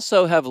you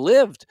also have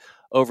lived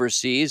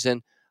overseas.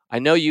 And I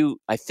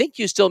think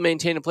you still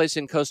maintain a place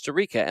in Costa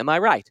Rica. Am I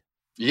right?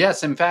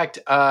 Yes, in fact,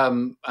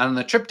 on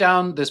the trip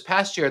down this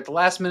past year, at the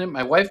last minute,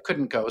 my wife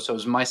couldn't go. So it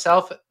was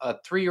myself, a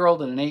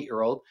 3-year-old and an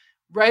 8-year-old.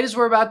 Right as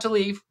we're about to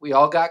leave, we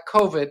all got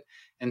COVID.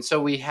 And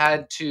so we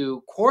had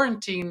to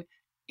quarantine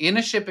in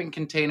a shipping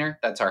container,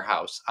 that's our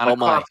house, on a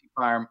coffee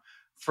farm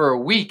for a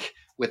week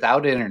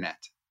without internet.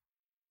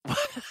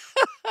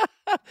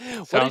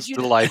 Sounds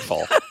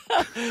delightful.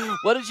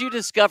 What did you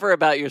discover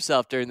about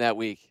yourself during that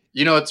week?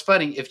 It's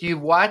funny. If you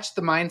watch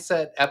the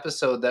Mindset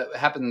episode that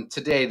happened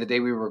today, the day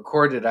we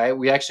recorded,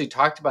 we actually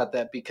talked about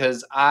that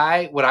because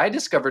what I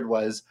discovered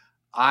was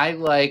I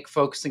like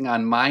focusing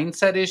on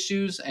mindset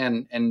issues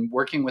and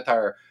working with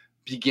our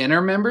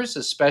beginner members,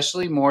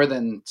 especially more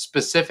than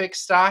specific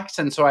stocks.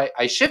 And so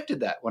I shifted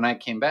that when I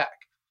came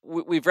back.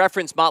 We've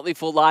referenced Motley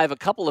Fool Live a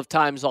couple of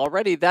times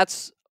already.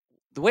 That's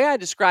the way I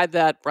describe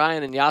that,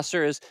 Brian and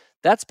Yasser, is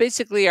that's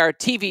basically our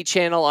TV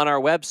channel on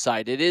our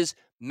website. It is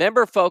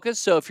member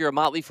focused. So if you're a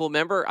Motley Fool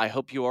member, I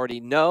hope you already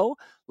know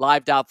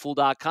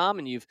live.fool.com,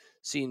 and you've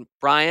seen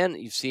Brian,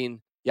 you've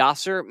seen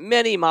Yasser,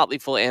 many Motley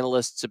Fool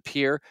analysts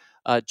appear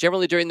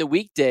generally during the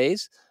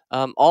weekdays,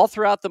 all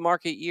throughout the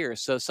market year.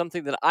 So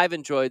something that I've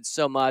enjoyed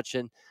so much.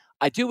 And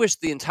I do wish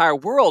the entire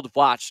world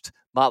watched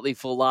Motley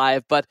Fool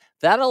Live, but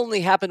that'll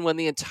only happen when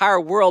the entire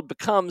world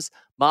becomes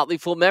Motley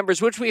Fool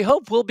members, which we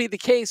hope will be the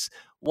case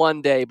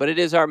one day. But it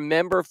is our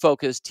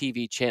member-focused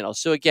TV channel.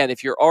 So again,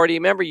 if you're already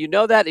a member, you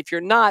know that. If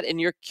you're not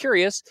and you're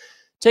curious,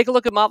 take a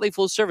look at Motley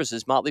Fool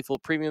Services, Motley Fool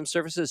Premium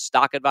Services,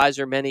 Stock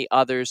Advisor, many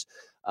others.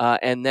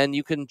 And then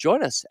you can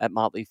join us at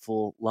Motley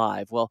Fool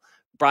Live. Well,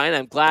 Brian,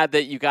 I'm glad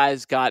that you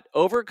guys got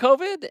over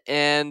COVID.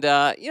 And,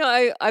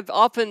 I've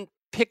often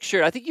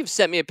pictured, I think you've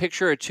sent me a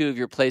picture or two of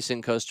your place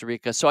in Costa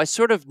Rica. So I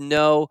sort of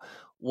know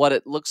what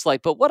it looks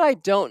like. But what I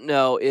don't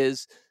know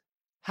is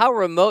how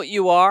remote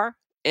you are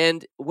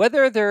and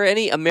whether there are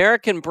any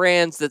American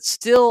brands that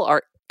still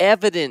are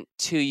evident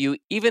to you,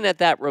 even at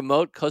that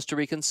remote Costa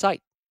Rican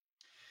site.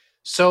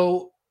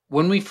 So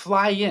when we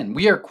fly in,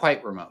 we are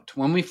quite remote.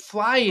 When we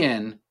fly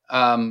in,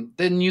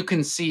 then you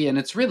can see, and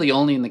it's really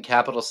only in the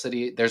capital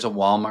city. There's a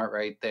Walmart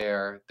right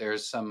there.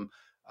 There's some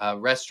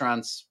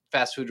restaurants,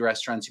 fast food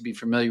restaurants you'd be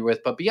familiar with.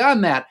 But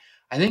beyond that,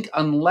 I think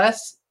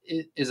unless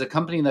it is a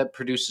company that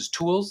produces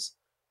tools,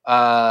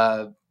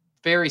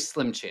 very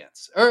slim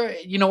chance. Or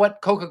you know what?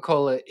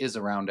 Coca-Cola is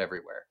around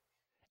everywhere.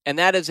 And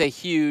that is a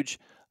huge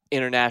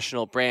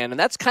international brand. And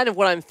that's kind of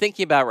what I'm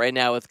thinking about right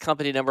now with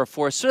company number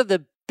 4, sort of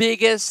the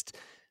biggest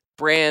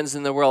brands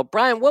in the world.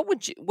 Brian, what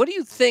do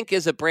you think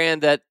is a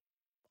brand that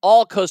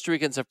all Costa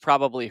Ricans have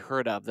probably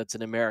heard of that's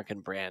an American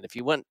brand? If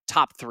you went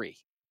top 3.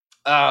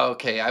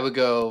 Okay, I would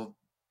go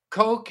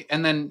Coke,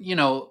 and then,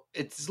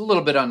 it's a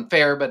little bit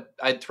unfair, but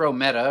I'd throw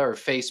Meta or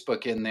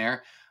Facebook in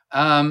there.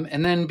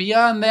 And then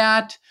beyond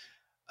that,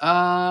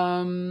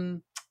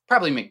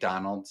 probably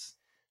McDonald's.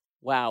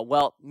 Wow.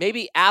 Well,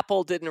 maybe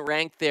Apple didn't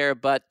rank there,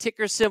 but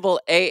ticker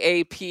symbol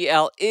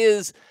AAPL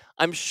is,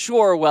 I'm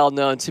sure, well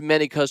known to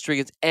many Costa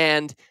Ricans.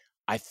 And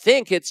I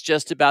think it's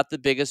just about the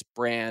biggest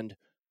brand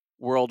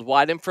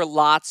worldwide, and for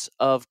lots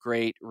of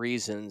great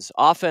reasons.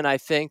 Often I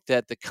think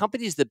that the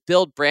companies that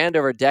build brand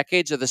over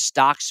decades are the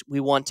stocks we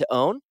want to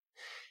own.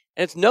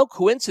 And it's no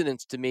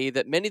coincidence to me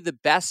that many of the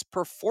best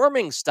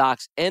performing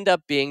stocks end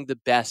up being the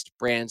best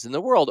brands in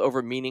the world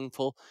over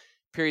meaningful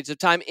periods of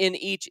time in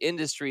each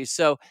industry.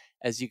 So,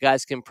 as you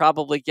guys can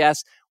probably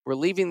guess, we're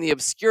leaving the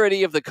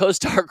obscurity of the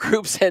CoStar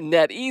groups and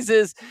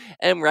NetEases.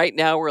 And right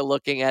now we're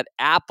looking at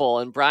Apple.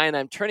 And Brian,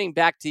 I'm turning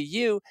back to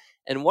you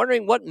and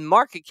wondering what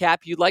market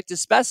cap you'd like to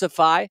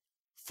specify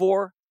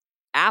for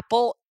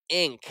Apple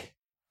Inc.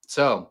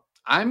 So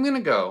I'm going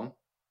to go.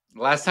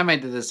 Last time I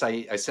did this,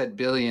 I said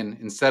billion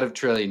instead of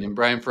trillion, and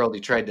Brian Feroldi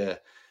tried to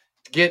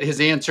get his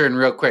answer in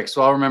real quick.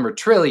 So I'll remember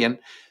trillion.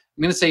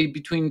 I'm going to say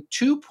between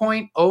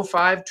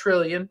 2.05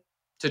 trillion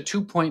to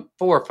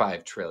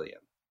 2.45 trillion.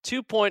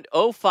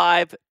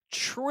 2.05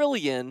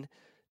 trillion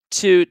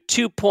to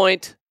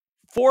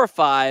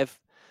 2.45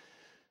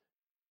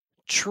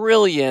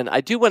 trillion.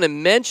 I do want to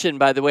mention,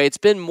 by the way, it's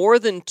been more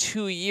than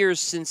 2 years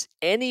since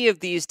any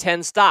of these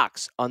 10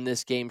 stocks on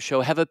this game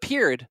show have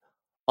appeared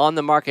on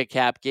the market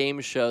cap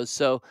game shows.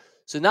 So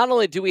not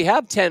only do we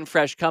have 10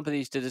 fresh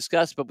companies to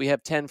discuss, but we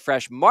have 10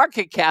 fresh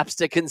market caps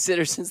to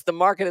consider, since the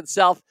market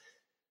itself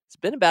has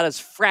been about as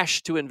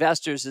fresh to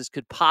investors as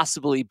could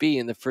possibly be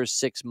in the first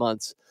 6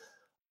 months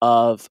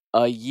of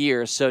a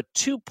year. So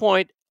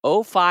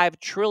 2.05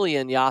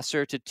 trillion,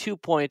 Yasser, to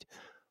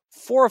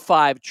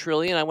 2.45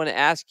 trillion. I want to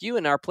ask you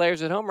and our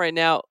players at home right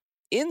now,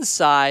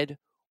 inside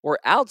or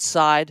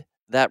outside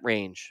that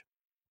range?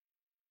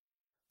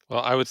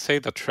 Well, I would say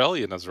the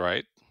trillion is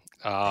right.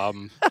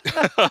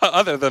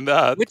 Other than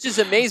that, which is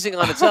amazing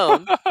on its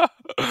own.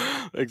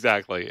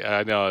 Exactly.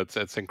 I know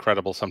it's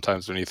incredible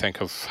sometimes when you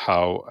think of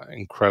how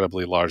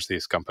incredibly large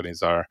these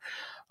companies are,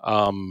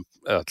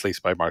 at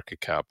least by market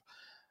cap.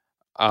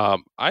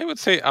 I would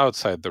say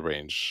outside the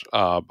range.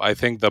 I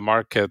think the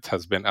market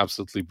has been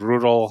absolutely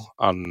brutal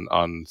on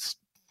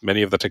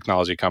many of the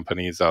technology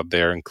companies out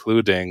there,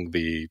 including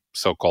the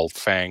so-called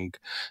FANG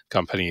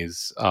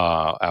companies,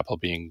 Apple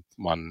being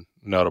one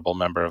notable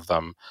member of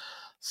them.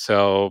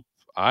 So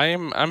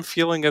I'm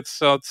feeling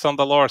it's on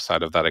the lower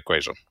side of that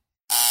equation.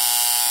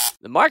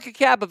 The market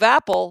cap of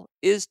Apple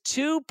is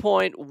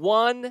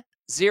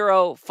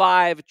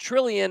 2.105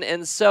 trillion,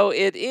 and so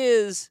it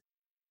is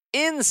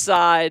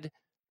inside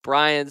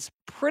Brian's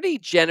pretty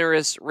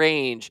generous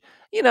range.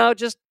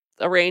 Just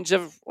a range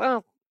of,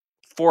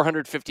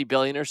 450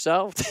 billion or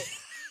so.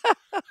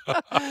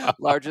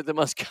 Larger than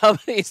most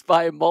companies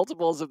by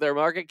multiples of their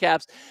market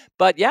caps.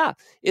 But yeah,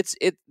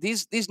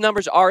 these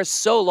numbers are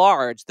so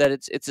large that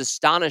it's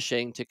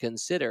astonishing to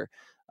consider.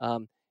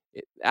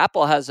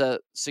 Apple has a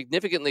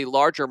significantly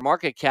larger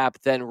market cap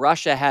than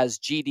Russia has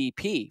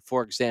GDP,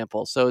 for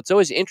example. So it's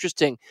always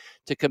interesting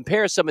to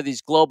compare some of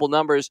these global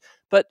numbers.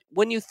 But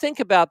when you think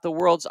about the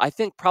world's, I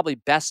think, probably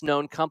best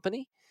known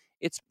company,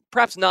 it's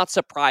perhaps not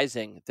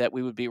surprising that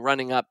we would be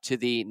running up to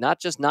the not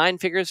just 9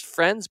 figures,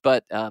 friends,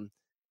 but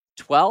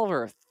 12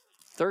 or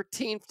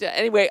 13.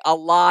 Anyway, a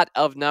lot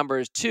of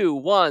numbers. 2,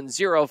 1,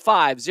 0,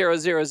 5, 0,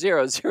 0,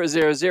 0, 0,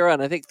 0, 0,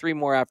 and I think 3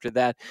 more after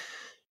that.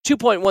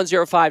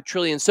 2.105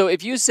 trillion. So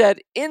if you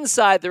said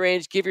inside the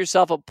range, give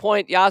yourself a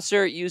point.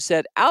 Yasser, you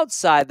said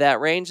outside that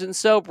range. And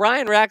so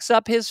Brian racks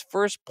up his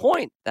first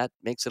point. That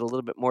makes it a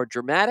little bit more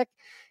dramatic.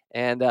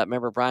 And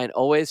remember, Brian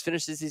always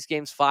finishes these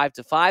games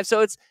 5-5.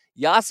 So it's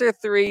Yasser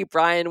 3,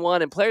 Brian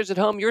 1. And players at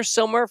home, you're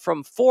somewhere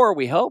from 4,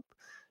 we hope,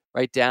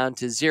 right down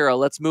to 0.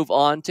 Let's move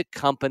on to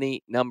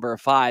company number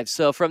 5.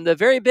 So from the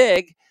very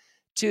big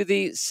to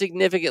the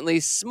significantly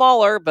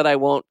smaller, but I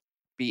won't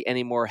be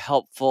any more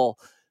helpful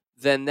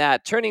than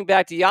that. Turning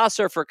back to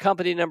Yasser for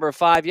company number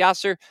 5.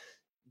 Yasser,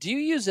 do you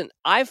use an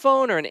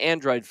iPhone or an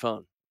Android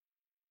phone?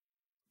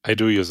 I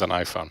do use an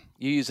iPhone.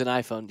 You use an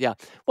iPhone, yeah.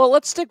 Well,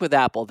 let's stick with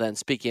Apple then,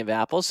 speaking of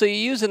Apple. So you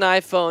use an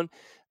iPhone.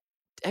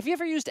 Have you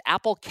ever used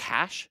Apple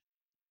Cash?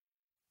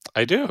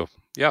 I do,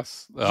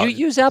 yes. You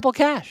use Apple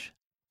Cash?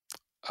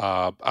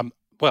 Well,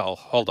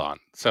 hold on.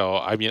 So,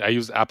 I mean, I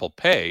use Apple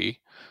Pay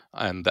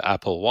and the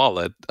Apple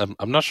Wallet.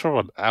 I'm not sure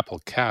what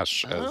Apple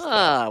Cash is, though.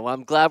 Well,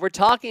 I'm glad we're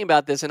talking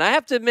about this. And I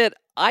have to admit,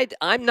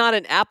 I'm not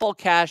an Apple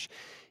Cash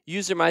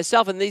user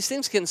myself, and these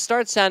things can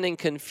start sounding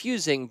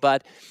confusing,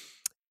 but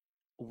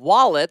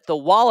the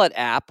Wallet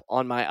app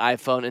on my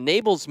iPhone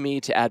enables me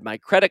to add my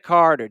credit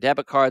card or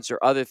debit cards or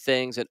other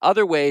things and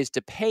other ways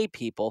to pay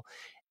people.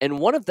 And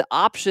one of the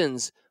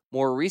options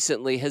more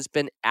recently has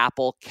been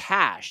Apple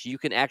Cash. You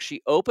can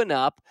actually open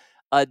up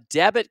a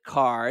debit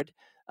card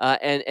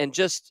and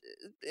just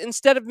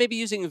instead of maybe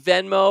using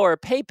Venmo or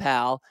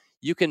PayPal,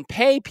 you can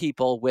pay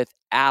people with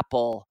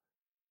Apple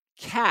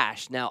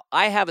Cash. Now,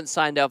 I haven't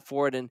signed up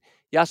for it, and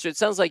Yasser, it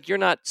sounds like you're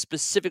not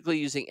specifically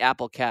using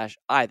Apple Cash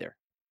either.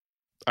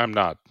 I'm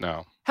not,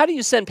 no. How do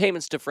you send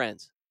payments to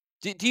friends?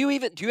 Do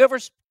you ever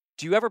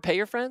pay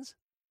your friends?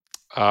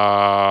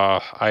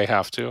 I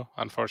have to,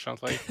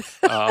 unfortunately.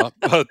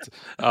 But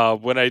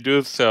when I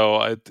do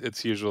so,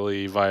 it's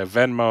usually via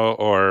Venmo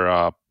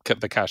or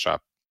the Cash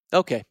App.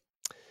 Okay.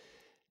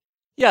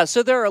 Yeah,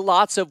 so there are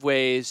lots of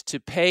ways to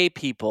pay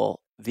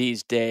people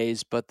these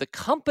days, but the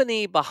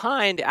company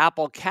behind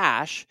Apple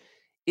Cash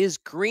is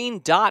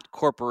Green Dot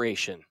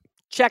Corporation.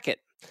 Check it.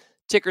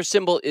 Ticker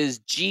symbol is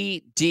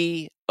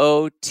GDOT,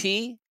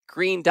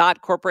 Green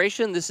Dot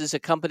Corporation. This is a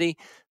company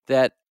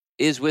that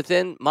is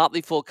within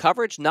Motley Fool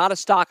coverage, not a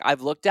stock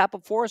I've looked at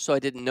before, so I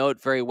didn't know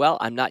it very well.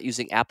 I'm not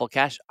using Apple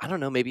Cash. I don't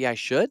know, maybe I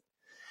should,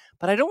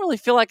 but I don't really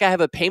feel like I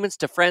have a payments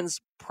to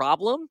friends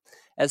problem.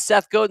 As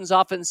Seth Godin's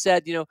often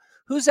said,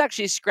 who's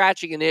actually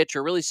scratching an itch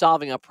or really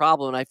solving a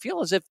problem? And I feel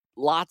as if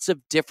lots of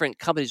different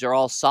companies are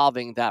all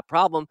solving that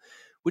problem,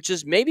 which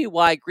is maybe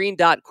why Green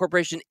Dot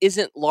Corporation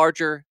isn't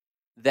larger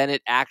than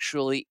it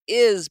actually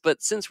is.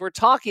 But since we're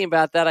talking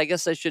about that, I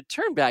guess I should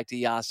turn back to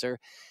Yasser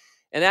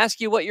and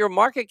ask you what your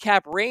market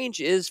cap range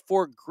is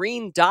for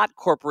Green Dot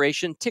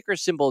Corporation, ticker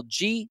symbol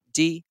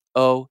GDOT.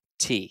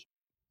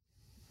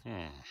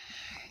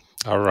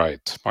 All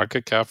right.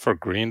 Market cap for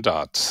Green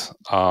Dot.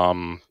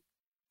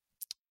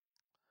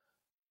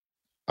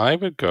 I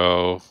would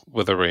go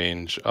with a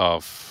range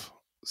of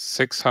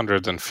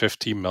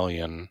 650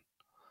 million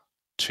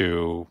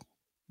to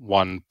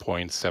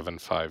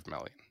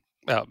 1.75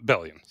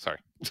 billion. Sorry.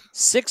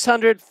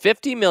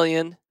 650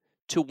 million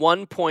to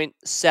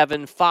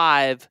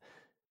 1.75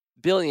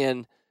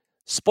 billion.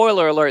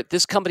 Spoiler alert,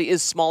 this company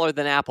is smaller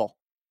than Apple.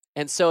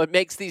 And so it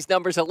makes these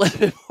numbers a little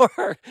bit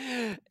more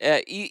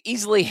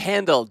easily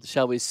handled,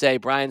 shall we say.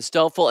 Brian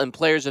Stoffel and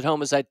players at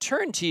home, as I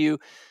turn to you,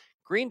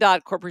 Green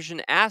Dot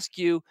Corporation asks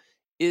you,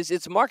 is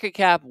its market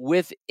cap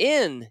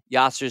within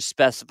Yasser's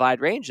specified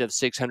range of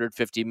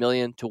 650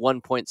 million to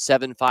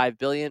 1.75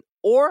 billion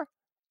or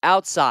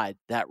outside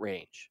that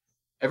range?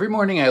 Every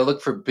morning I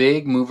look for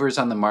big movers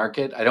on the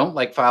market. I don't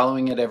like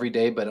following it every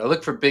day, but I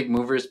look for big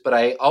movers. But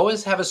I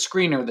always have a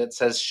screener that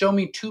says, show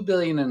me 2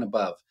 billion and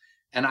above.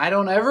 And I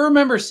don't ever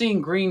remember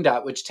seeing Green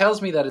Dot, which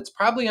tells me that it's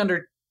probably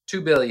under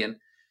 2 billion,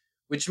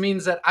 which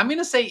means that I'm going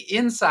to say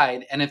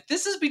inside. And if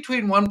this is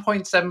between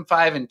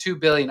 1.75 and 2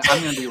 billion,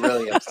 I'm going to be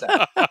really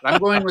upset. But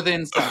I'm going with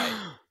inside.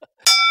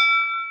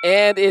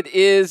 And it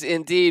is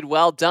indeed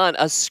well done.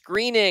 A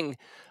screening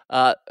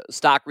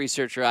stock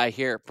researcher, I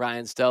hear,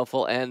 Brian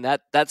Stoffel, and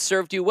that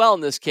served you well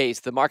in this case.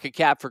 The market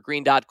cap for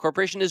Green Dot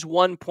Corporation is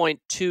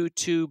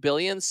 1.22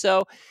 billion.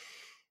 So,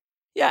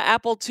 yeah,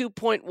 Apple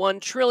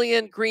 2.1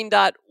 trillion, Green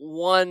Dot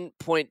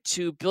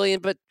 1.2 billion.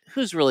 But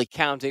who's really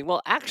counting?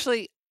 Well,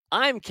 actually,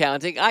 I'm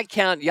counting. I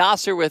count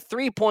Yasser with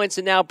 3 points,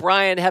 and now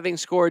Brian having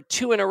scored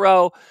 2 in a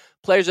row.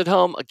 Players at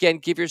home, again,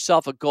 give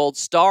yourself a gold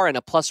star and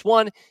a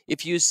 +1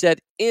 if you said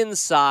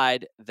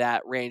inside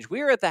that range.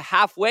 We are at the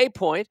halfway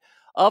point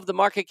of the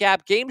market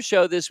cap game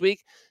show this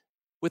week.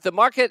 With the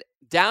market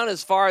down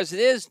as far as it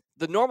is,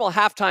 the normal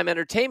halftime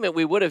entertainment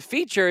we would have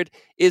featured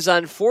is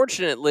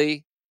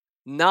unfortunately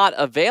not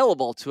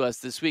available to us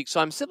this week. So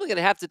I'm simply going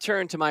to have to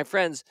turn to my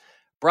friends,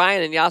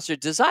 Brian and Yasser.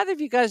 Does either of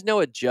you guys know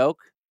a joke?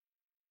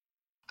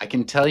 I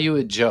can tell you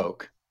a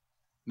joke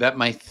that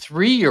my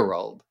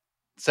 3-year-old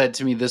said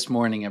to me this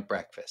morning at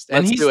breakfast.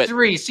 And he's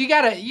 3, so you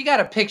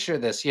gotta picture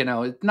this,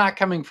 it's not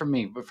coming from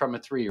me, but from a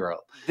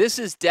 3-year-old. This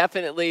is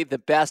definitely the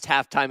best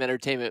halftime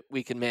entertainment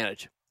we can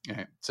manage. All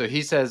right. So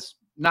he says,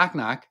 knock,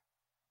 knock.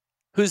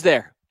 Who's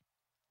there?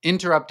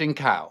 Interrupting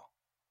cow.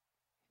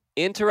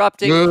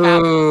 Interrupting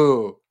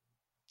cow.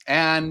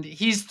 And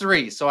he's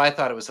 3, so I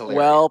thought it was hilarious.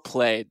 Well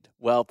played.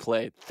 Well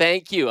played.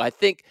 Thank you. I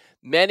think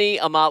many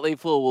a Motley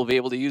Fool will be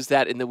able to use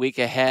that in the week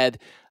ahead.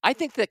 I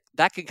think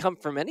that could come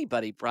from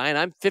anybody, Brian.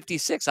 I'm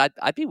 56.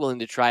 I'd be willing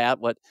to try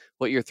out what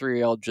your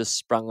 3-year-old just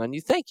sprung on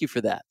you. Thank you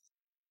for that.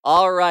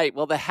 All right.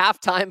 Well, the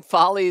halftime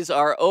follies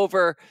are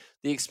over.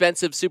 The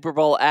expensive Super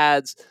Bowl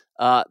ads,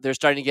 they're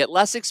starting to get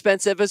less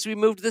expensive as we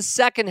move to the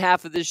second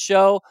half of this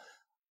show.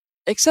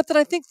 Except that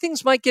I think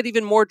things might get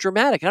even more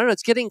dramatic. I don't know.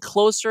 It's getting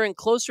closer and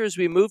closer as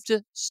we move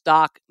to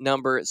stock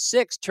number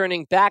 6.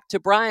 Turning back to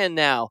Brian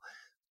now.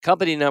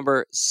 Company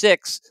number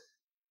 6.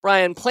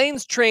 Brian,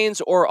 planes,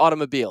 trains, or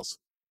automobiles?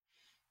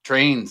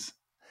 Trains.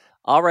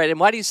 All right. And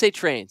why do you say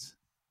trains?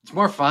 It's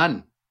more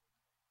fun.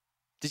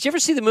 Did you ever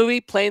see the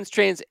movie Planes,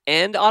 Trains,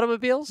 and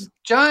Automobiles?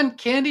 John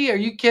Candy, are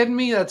you kidding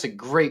me? That's a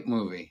great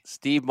movie.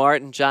 Steve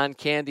Martin, John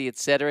Candy,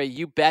 etc.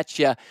 You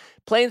betcha.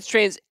 Planes,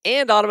 trains,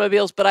 and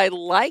automobiles. But I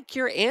like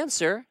your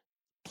answer.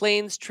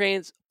 Planes,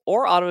 trains,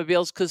 or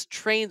automobiles, because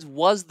trains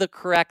was the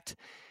correct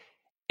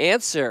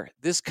answer.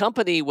 This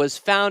company was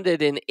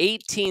founded in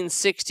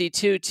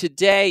 1862.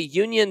 Today,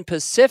 Union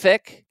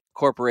Pacific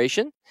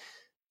Corporation,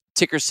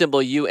 ticker symbol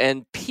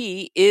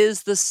UNP,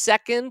 is the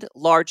second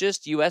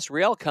largest U.S.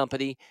 rail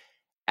company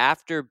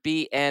after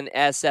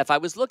BNSF. I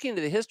was looking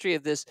into the history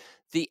of this.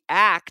 The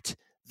act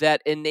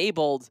that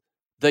enabled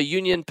the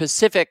Union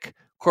Pacific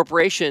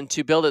Corporation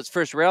to build its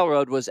first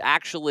railroad was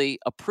actually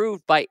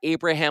approved by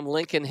Abraham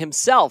Lincoln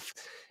himself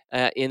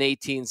in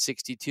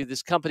 1862.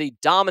 This company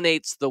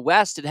dominates the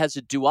West. It has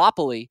a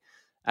duopoly,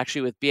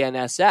 actually, with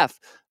BNSF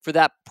for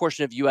that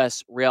portion of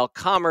U.S. rail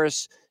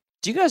commerce.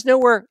 Do you guys know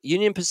where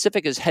Union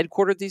Pacific is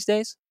headquartered these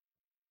days?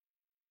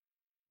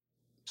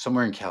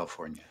 Somewhere in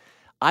California.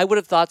 I would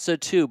have thought so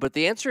too, but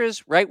the answer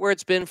is right where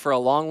it's been for a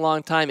long,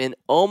 long time, in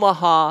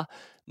Omaha,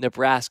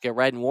 Nebraska,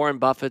 right in Warren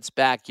Buffett's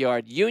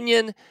backyard.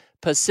 Union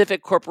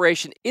Pacific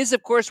Corporation is,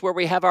 of course, where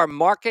we have our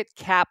market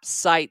cap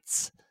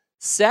sights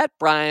set.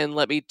 Brian,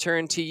 let me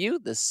turn to you,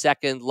 the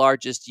second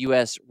largest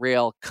U.S.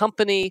 rail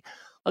company,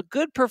 a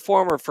good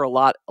performer for a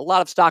lot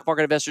of stock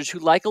market investors who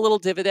like a little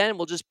dividend,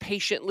 will just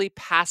patiently,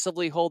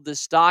 passively hold this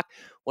stock.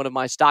 One of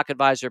my stock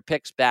advisor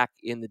picks back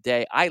in the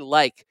day. I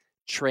like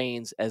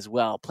trains as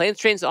well. Planes,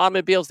 trains, and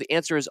automobiles, the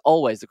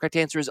correct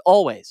answer is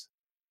always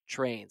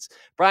trains.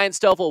 Brian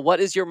Stoffel, what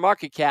is your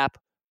market cap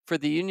for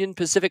the Union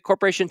Pacific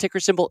Corporation, ticker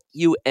symbol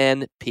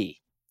UNP?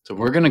 So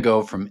we're going to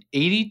go from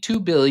 82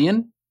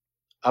 billion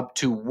up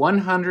to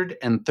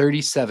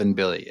 137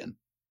 billion.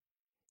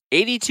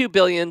 82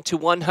 billion to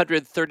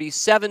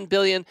 137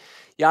 billion.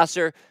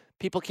 Yasser,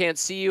 people can't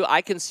see you.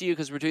 I can see you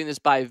because we're doing this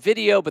by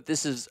video, but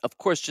this is, of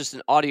course, just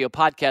an audio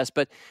podcast.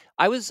 But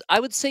I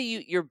would say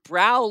your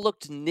brow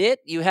looked knit.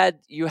 You had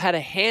a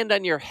hand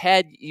on your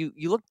head. You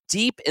looked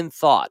deep in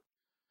thought.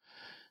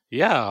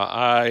 Yeah,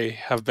 I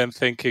have been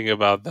thinking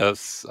about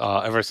this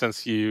ever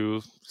since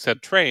you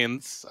said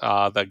trains.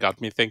 That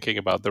got me thinking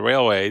about the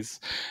railways.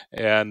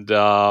 And,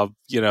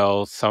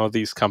 some of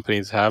these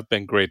companies have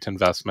been great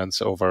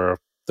investments over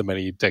the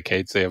many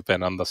decades they have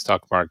been on the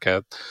stock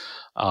market.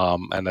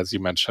 And as you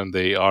mentioned,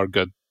 they are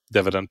good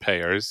dividend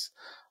payers.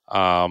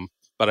 But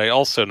I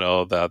also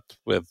know that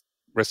with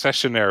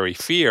recessionary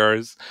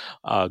fears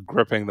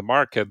gripping the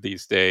market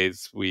these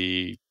days,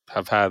 we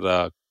have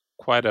had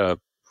quite a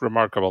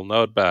remarkable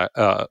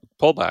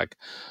pullback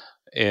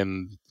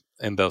in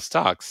those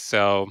stocks.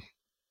 So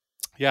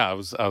yeah, I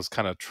was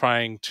kind of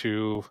trying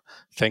to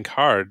think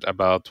hard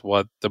about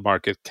what the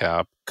market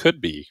cap could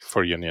be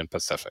for Union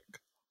Pacific.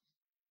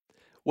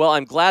 Well,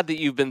 I'm glad that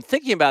you've been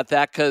thinking about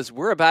that, because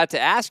we're about to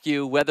ask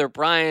you whether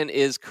Brian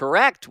is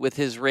correct with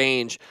his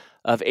range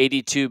of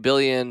 82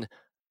 billion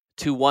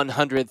to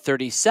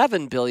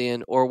 137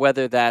 billion, or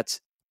whether that's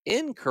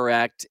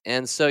incorrect.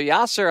 And so,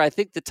 Yasser, I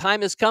think the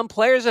time has come.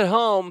 Players at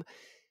home,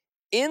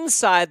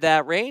 inside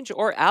that range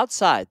or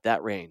outside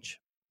that range?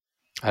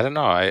 I don't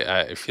know.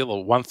 I feel a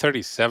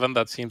 137,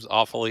 that seems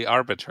awfully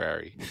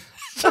arbitrary.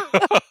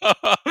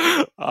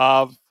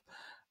 I'm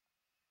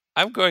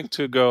going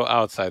to go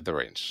outside the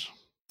range.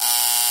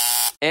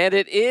 And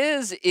it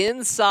is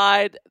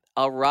inside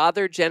a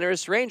rather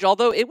generous range,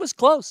 although it was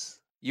close.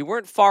 You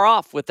weren't far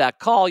off with that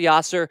call,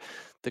 Yasser.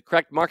 The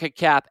correct market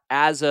cap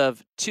as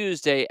of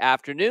Tuesday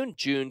afternoon,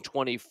 June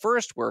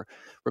 21st. We're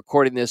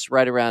recording this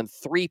right around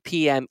 3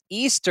 p.m.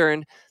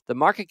 Eastern. The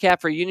market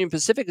cap for Union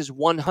Pacific is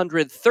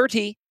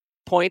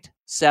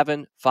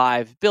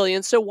 $130.75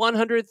 billion. So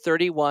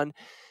 $131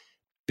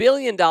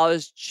 billion,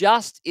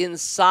 just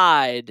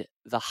inside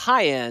the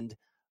high end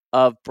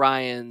of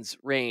Brian's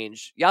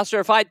range. Yasser,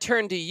 if I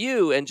turned to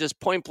you and just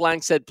point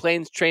blank said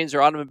planes, trains,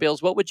 or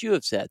automobiles, what would you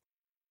have said?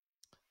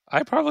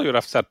 I probably would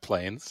have said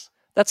planes.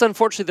 That's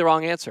unfortunately the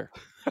wrong answer.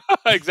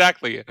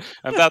 Exactly,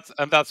 and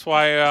that's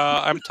why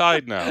I'm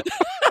tied now.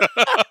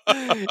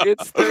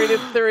 It's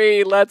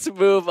 3-3. Let's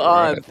move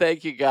on. Right.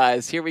 Thank you,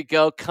 guys. Here we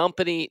go.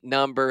 Company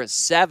number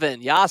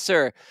 7.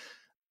 Yasser,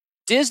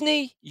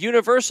 Disney,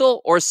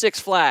 Universal, or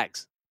Six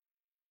Flags?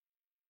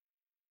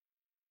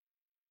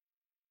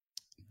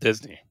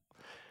 Disney.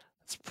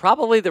 It's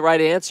probably the right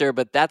answer,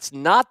 but that's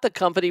not the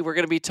company we're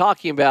going to be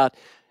talking about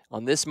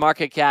on this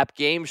market cap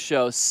game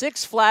show.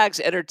 Six Flags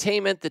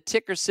Entertainment, the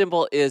ticker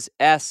symbol is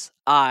SIX,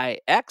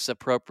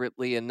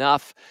 appropriately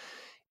enough,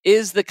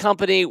 is the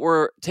company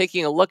we're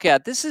taking a look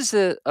at. This is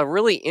a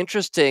really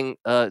interesting,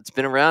 it's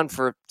been around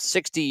for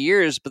 60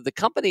 years, but the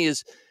company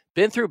has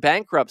been through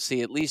bankruptcy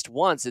at least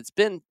once. It's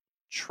been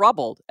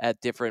troubled at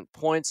different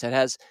points. It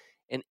has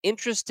an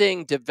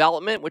interesting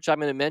development, which I'm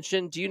going to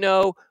mention. Do you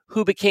know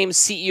who became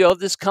CEO of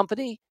this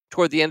company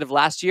toward the end of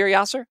last year,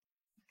 Yasser?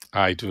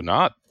 I do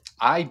not.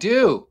 I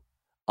do.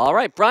 All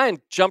right,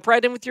 Brian, jump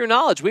right in with your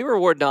knowledge. We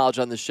reward knowledge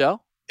on the show.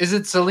 Is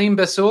it Salim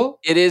Basoul?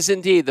 It is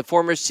indeed. The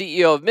former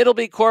CEO of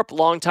Middleby Corp,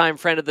 longtime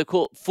friend of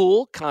the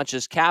Fool,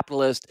 conscious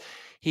capitalist.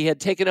 He had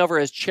taken over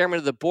as chairman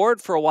of the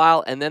board for a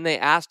while, and then they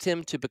asked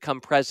him to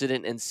become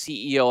president and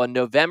CEO on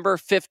November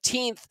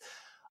 15th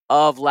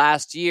of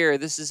last year.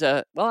 This is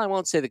I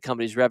won't say the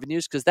company's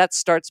revenues because that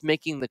starts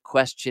making the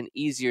question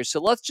easier.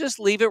 So let's just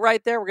leave it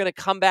right there. We're going to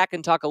come back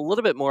and talk a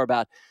little bit more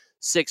about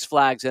Six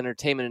Flags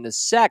Entertainment in a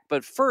sec.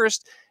 But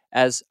first,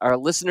 as our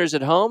listeners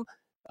at home,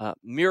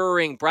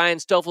 mirroring Brian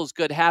Stoffel's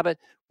good habit,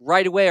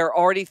 right away are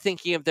already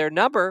thinking of their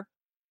number,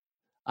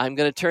 I'm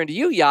going to turn to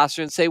you,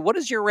 Yasser, and say, what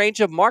is your range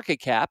of market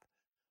cap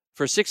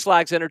for Six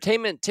Flags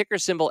Entertainment, ticker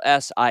symbol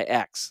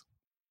SIX?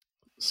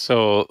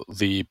 So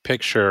the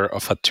picture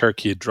of a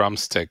turkey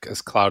drumstick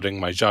is clouding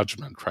my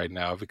judgment right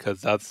now because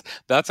that's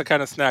the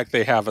kind of snack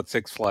they have at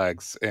Six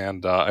Flags.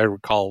 And I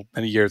recall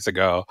many years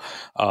ago,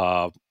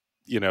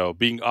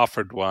 being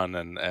offered one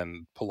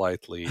and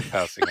politely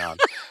passing on.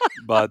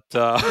 But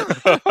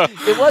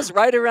it was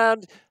right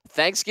around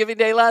Thanksgiving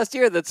Day last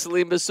year that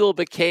Salim Basoul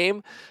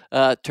became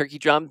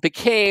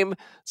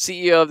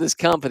CEO of this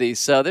company.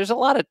 So there's a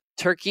lot of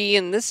turkey,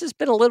 and this has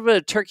been a little bit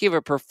of turkey of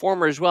a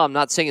performer as well. I'm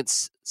not saying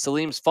it's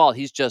Salim's fault.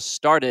 He's just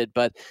started,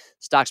 but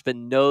stock's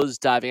been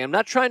nosediving. I'm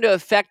not trying to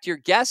affect your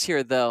guess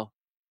here, though.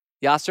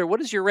 Yasser,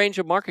 what is your range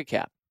of market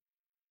cap?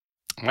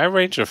 My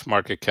range of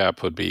market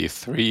cap would be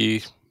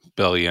 $3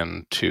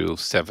 billion to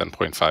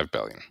 $7.5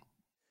 billion.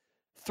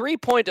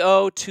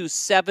 3.0 to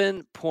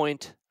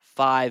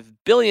 $7.5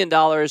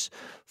 billion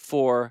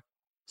for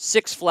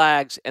Six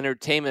Flags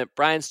Entertainment.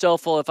 Brian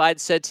Stoffel, if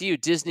I'd said to you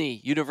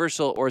Disney,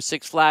 Universal, or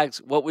Six Flags,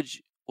 what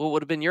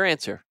would have been your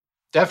answer?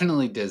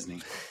 Definitely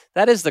Disney.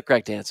 That is the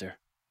correct answer.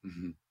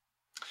 Mm-hmm.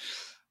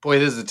 Boy,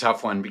 this is a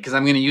tough one because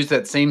I'm going to use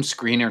that same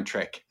screener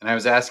trick. And I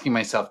was asking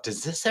myself,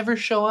 does this ever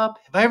show up?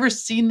 Have I ever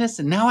seen this?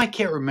 And now I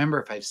can't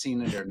remember if I've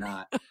seen it or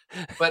not.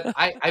 But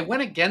I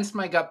went against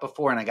my gut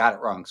before and I got it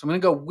wrong. So I'm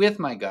going to go with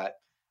my gut.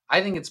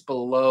 I think it's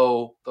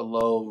below the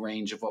low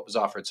range of what was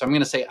offered. So I'm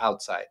going to say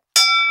outside.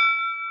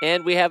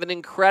 And we have an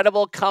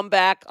incredible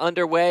comeback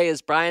underway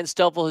as Brian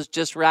Stoffel has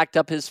just racked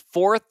up his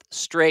fourth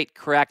straight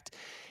correct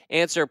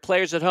answer.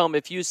 Players at home,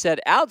 if you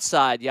said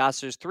outside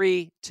Yasser's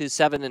 $3 to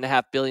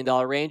 $7.5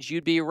 billion range,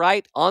 you'd be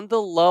right on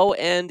the low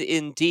end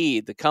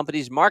indeed. The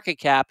company's market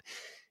cap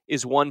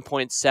is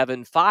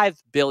 $1.75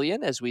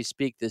 billion as we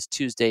speak this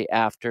Tuesday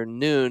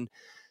afternoon.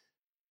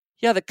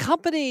 Yeah, the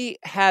company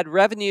had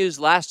revenues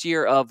last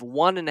year of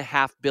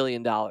 $1.5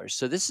 billion.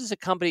 So this is a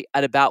company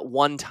at about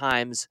 1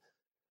 times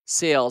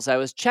sales. I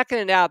was checking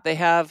it out. They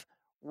have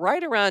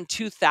right around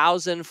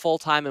 2,000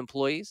 full-time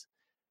employees.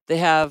 They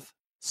have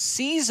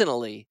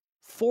seasonally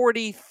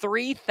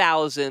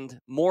 43,000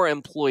 more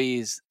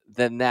employees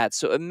than that.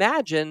 So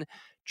imagine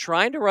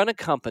trying to run a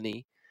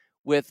company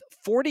with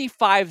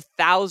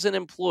 45,000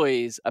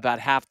 employees about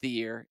half the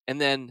year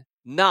and then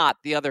not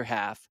the other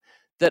half,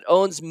 that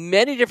owns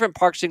many different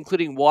parks,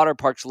 including water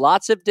parks,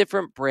 lots of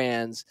different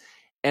brands,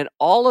 and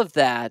all of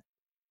that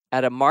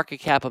at a market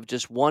cap of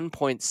just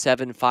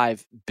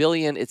 $1.75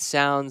 billion. It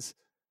sounds,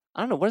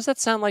 I don't know, what does that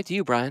sound like to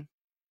you, Brian?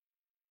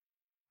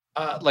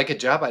 Like a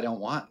job I don't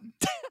want.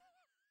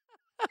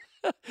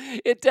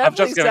 It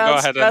definitely I'm just going to go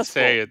ahead stressful. and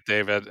say it,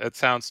 David. It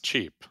sounds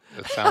cheap.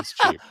 It sounds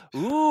cheap.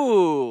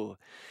 Ooh.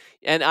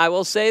 And I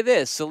will say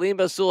this, Salim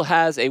Basoul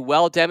has a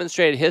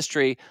well-demonstrated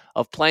history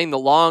of playing the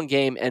long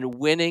game and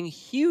winning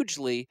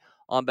hugely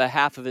on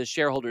behalf of his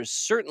shareholders.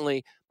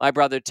 Certainly, my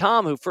brother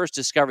Tom, who first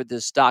discovered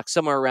this stock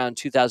somewhere around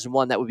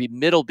 2001, that would be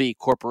Middleby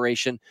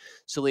Corporation,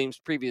 Salim's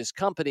previous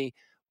company.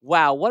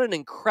 Wow, what an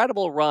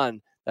incredible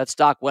run that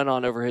stock went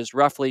on over his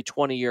roughly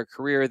 20-year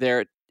career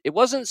there. It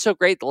wasn't so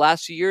great the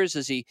last few years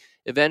as he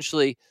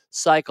eventually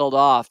cycled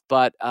off,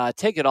 but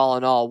take it all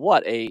in all,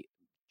 what a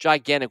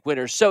gigantic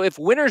winner. So if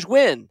winners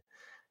win,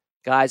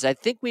 guys, I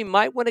think we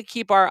might want to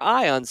keep our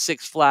eye on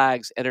Six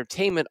Flags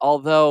Entertainment,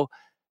 although,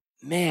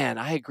 man,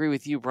 I agree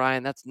with you,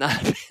 Brian. That's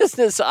not a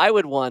business I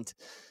would want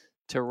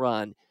to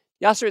run.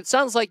 Yasser, it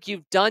sounds like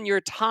you've done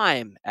your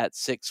time at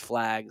Six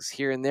Flags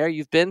here and there.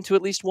 You've been to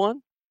at least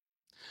one?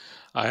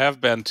 I have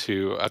been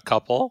to a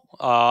couple,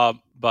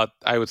 but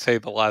I would say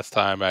the last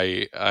time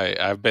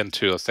I've been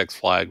to a Six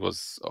Flag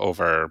was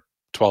over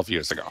 12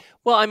 years ago.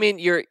 Well, I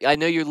mean, I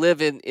know you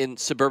live in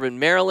suburban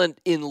Maryland.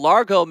 In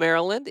Largo,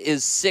 Maryland,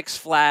 is Six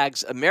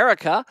Flags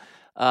America.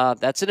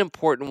 That's an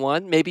important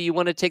one. Maybe you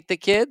want to take the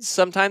kids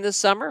sometime this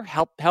summer.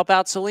 Help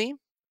out Salim.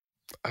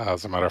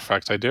 As a matter of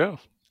fact, I do.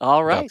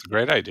 All right. That's a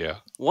great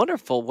idea.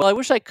 Wonderful. Well, I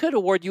wish I could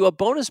award you a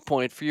bonus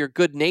point for your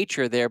good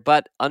nature there,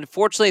 but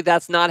unfortunately,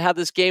 that's not how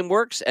this game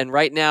works. And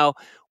right now,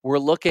 we're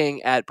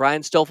looking at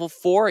Brian Stoffel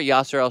 4,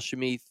 Yasser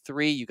El-Shimy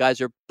 3. You guys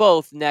are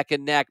both neck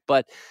and neck,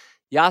 but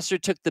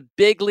Yasser took the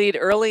big lead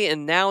early,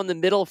 and now in the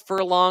middle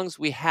furlongs,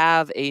 we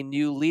have a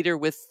new leader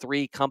with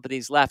 3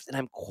 companies left. And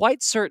I'm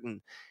quite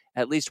certain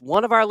at least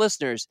one of our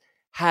listeners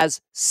has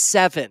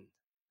 7.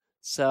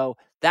 So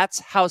that's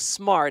how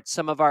smart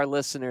some of our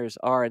listeners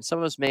are. And some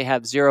of us may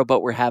have 0,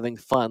 but we're having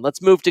fun.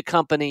 Let's move to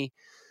company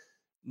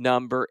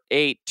number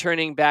 8.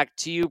 Turning back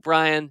to you,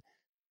 Brian.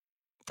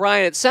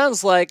 Brian, it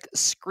sounds like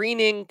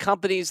screening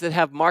companies that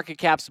have market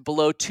caps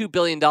below $2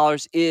 billion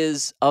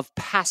is of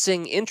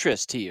passing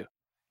interest to you.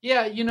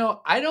 Yeah,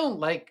 I don't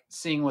like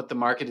seeing what the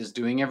market is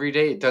doing every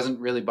day. It doesn't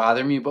really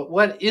bother me. But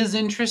what is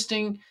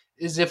interesting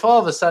is if all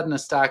of a sudden a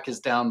stock is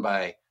down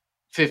by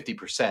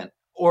 50%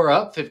 or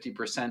up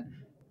 50%,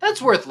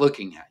 that's worth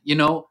looking at.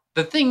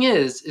 The thing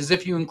is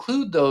if you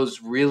include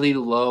those really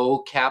low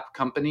cap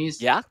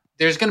companies, Yeah.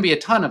 there's going to be a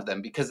ton of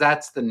them because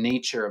that's the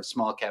nature of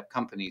small cap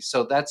companies.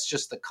 So that's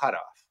just the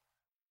cutoff.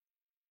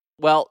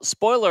 Well,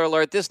 spoiler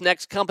alert, this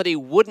next company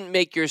wouldn't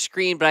make your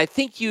screen, but I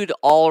think you'd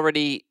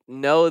already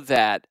know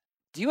that.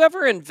 Do you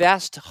ever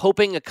invest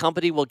hoping a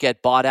company will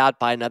get bought out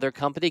by another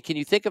company? Can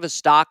you think of a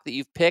stock that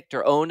you've picked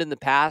or owned in the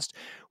past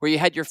where you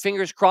had your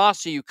fingers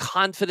crossed or you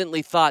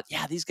confidently thought,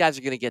 yeah, these guys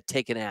are going to get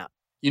taken out?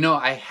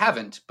 I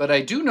haven't, but I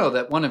do know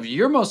that one of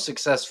your most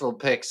successful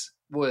picks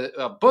was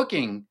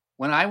Booking.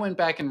 When I went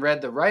back and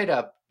read the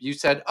write-up, you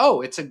said,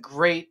 oh, it's a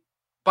great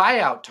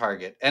buyout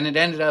target. And it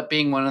ended up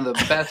being one of the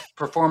best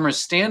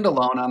performers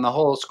standalone on the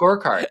whole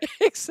scorecard.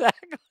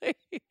 Exactly.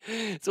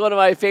 It's one of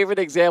my favorite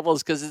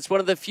examples because it's one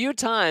of the few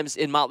times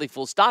in Motley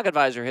Fool Stock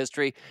Advisor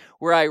history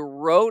where I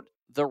wrote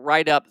the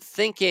write-up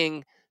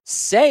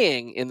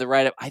saying in the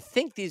write-up, I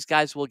think these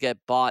guys will get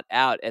bought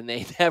out, and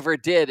they never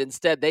did.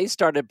 Instead, they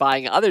started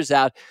buying others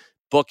out,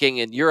 Booking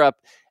in Europe,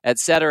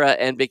 etc.,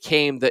 and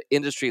became the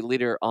industry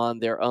leader on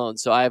their own.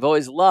 So I've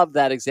always loved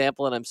that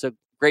example, and I'm so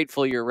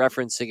grateful you're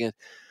referencing it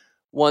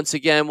once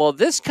again. Well,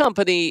 this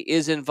company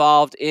is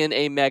involved in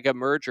a mega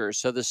merger,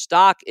 so the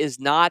stock is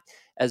not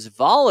as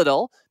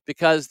volatile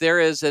because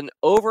there is an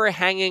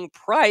overhanging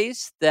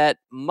price that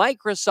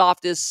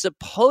Microsoft is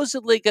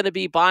supposedly going to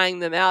be buying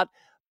them out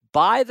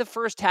by the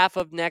first half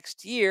of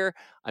next year.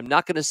 I'm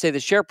not going to say the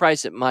share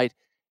price. It might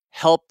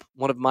help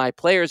one of my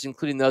players,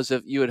 including those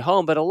of you at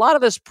home, but a lot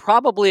of us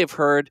probably have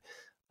heard,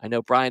 I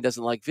know Brian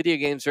doesn't like video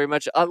games very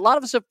much, a lot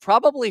of us have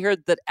probably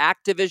heard that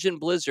Activision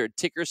Blizzard,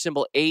 ticker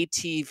symbol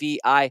ATVI,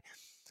 I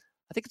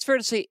think it's fair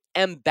to say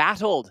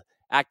embattled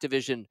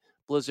Activision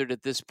Blizzard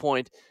at this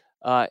point,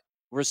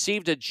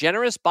 received a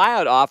generous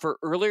buyout offer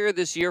earlier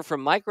this year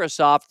from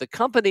Microsoft. The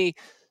company,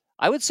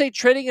 I would say,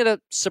 trading at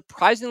a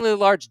surprisingly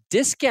large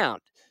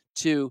discount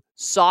to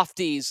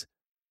Softy's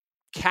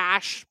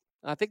cash.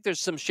 I think there's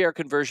some share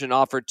conversion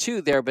offer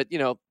too there, but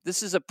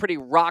this is a pretty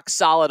rock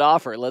solid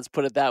offer. Let's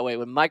put it that way.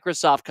 When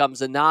Microsoft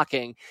comes a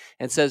knocking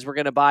and says, we're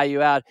going to buy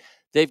you out,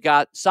 they've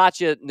got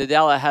Satya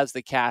Nadella has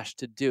the cash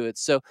to do it.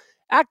 So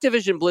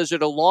Activision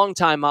Blizzard, a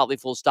longtime Motley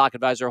Fool Stock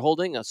Advisor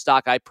holding, a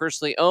stock I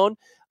personally own,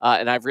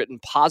 and I've written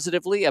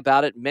positively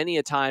about it many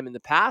a time in the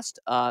past,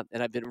 and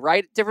I've been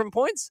right at different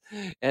points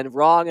and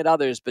wrong at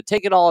others. But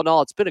take it all in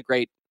all, it's been a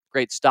great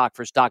stock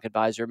for Stock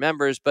Advisor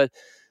members. But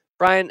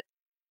Brian,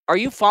 are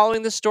you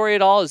following this story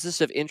at all? Is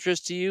this of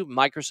interest to you?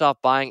 Microsoft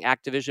buying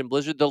Activision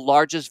Blizzard, the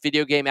largest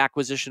video game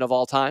acquisition of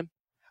all time?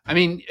 I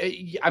mean,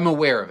 I'm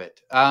aware of it.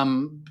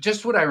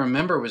 Just what I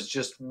remember was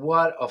just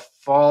what a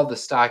fall the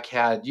stock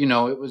had.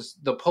 It was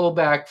the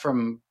pullback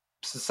from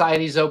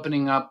societies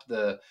opening up,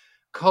 the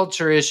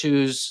culture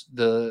issues,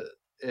 the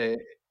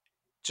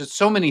just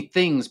so many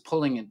things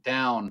pulling it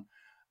down.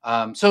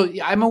 So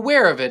I'm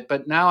aware of it,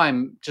 but now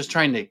I'm just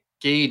trying to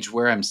gauge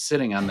where I'm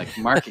sitting on the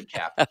market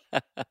cap.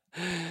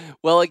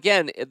 Well,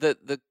 again,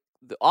 the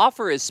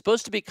offer is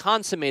supposed to be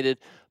consummated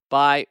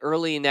by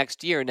early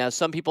next year. Now,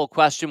 some people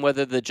question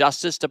whether the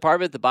Justice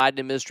Department, the Biden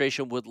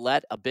administration, would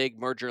let a big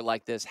merger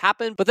like this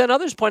happen. But then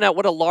others point out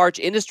what a large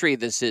industry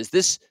this is.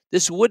 This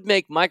would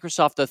make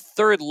Microsoft the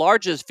third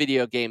largest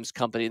video games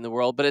company in the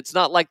world, but it's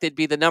not like they'd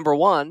be the number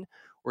one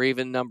or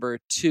even number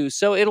two.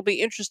 So it'll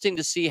be interesting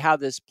to see how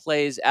this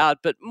plays out.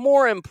 But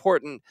more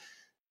important,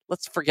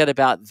 let's forget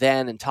about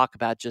then and talk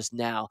about just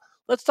now.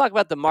 Let's talk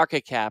about the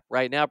market cap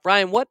right now.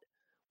 Brian, what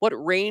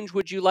range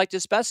would you like to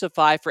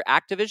specify for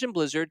Activision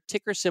Blizzard,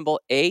 ticker symbol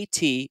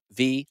ATVI?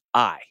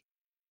 I'm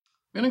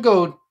going to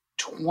go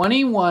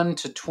 21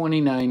 to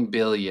 29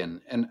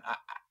 billion. And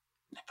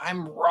if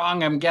I'm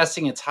wrong, I'm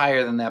guessing it's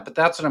higher than that, but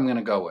that's what I'm going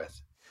to go with.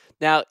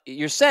 Now,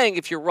 you're saying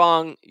if you're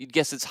wrong, you'd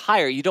guess it's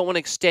higher. You don't want to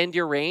extend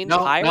your range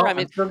higher? No,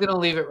 I'm still going to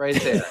leave it right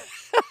there.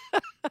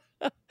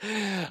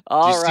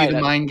 All right. See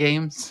the mind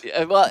games?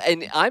 Well,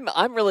 and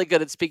I'm really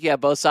good at speaking out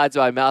both sides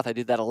of my mouth. I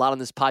do that a lot on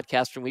this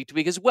podcast from week to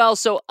week as well.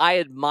 So I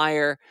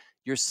admire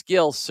your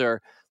skill, sir.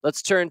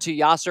 Let's turn to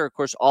Yasser. Of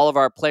course, all of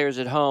our players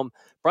at home.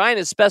 Brian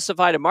has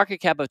specified a market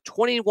cap of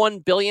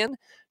 $21 billion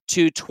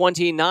to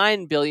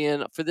 $29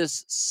 billion for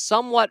this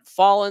somewhat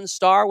fallen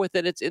star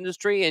within its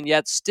industry, and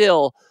yet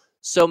still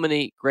so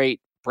many great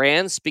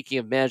brands. Speaking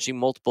of managing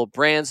multiple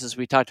brands, as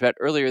we talked about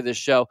earlier this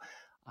show,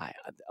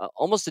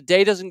 almost a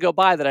day doesn't go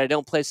by that I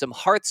don't play some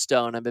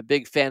Hearthstone. I'm a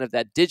big fan of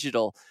that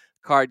digital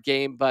card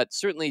game, but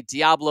certainly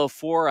Diablo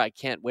 4, I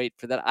can't wait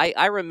for that.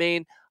 I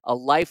remain a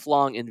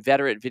lifelong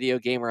inveterate video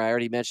gamer. I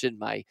already mentioned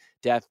my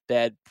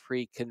deathbed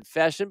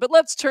pre-confession, but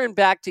let's turn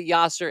back to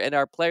Yasser and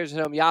our players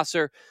at home.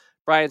 Yasser,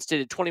 Brian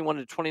stated 21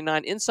 to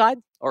 29, inside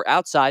or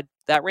outside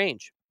that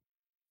range?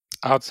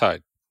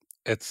 Outside.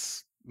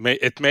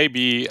 It may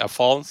be a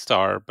fallen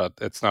star, but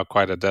it's not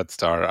quite a dead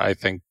star. I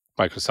think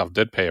Microsoft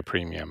did pay a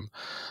premium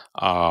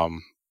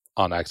on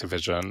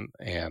Activision,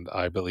 and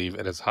I believe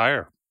it is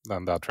higher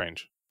than that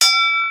range.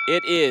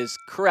 It is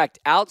correct.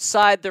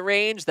 Outside the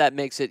range, that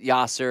makes it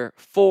Yasser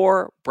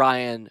 4,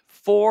 Brian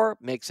 4,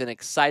 makes an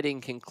exciting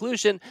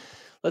conclusion.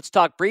 Let's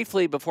talk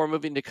briefly before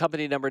moving to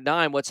company number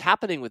 9, what's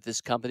happening with this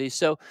company.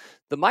 So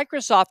the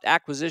Microsoft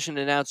acquisition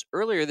announced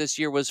earlier this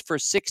year was for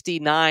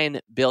 $69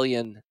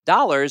 billion,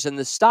 and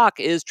the stock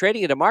is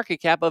trading at a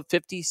market cap of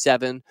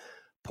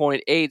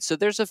 57.8. So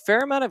there's a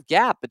fair amount of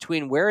gap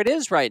between where it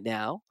is right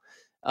now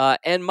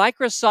and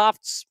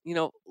Microsoft's,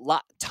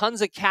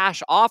 tons of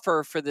cash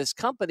offer for this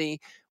company,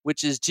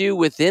 which is due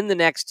within the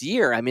next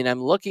year. I mean,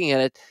 I'm looking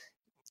at it.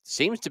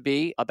 Seems to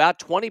be about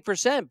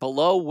 20%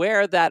 below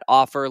where that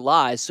offer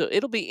lies. So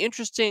it'll be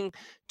interesting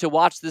to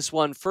watch this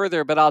one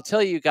further. But I'll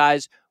tell you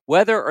guys,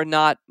 whether or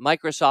not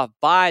Microsoft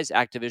buys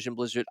Activision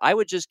Blizzard, I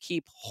would just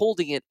keep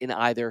holding it in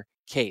either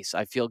case.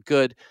 I feel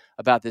good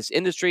about this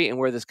industry and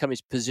where this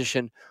company's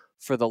positioned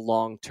for the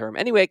long term.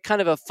 Anyway,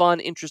 kind of a fun,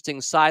 interesting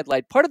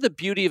sidelight. Part of the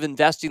beauty of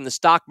investing in the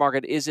stock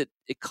market is it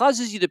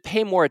causes you to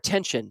pay more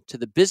attention to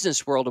the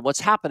business world and what's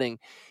happening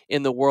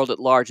in the world at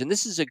large. And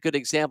this is a good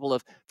example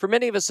of, for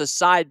many of us, a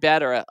side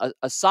bet or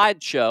a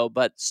sideshow,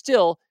 but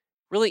still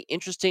really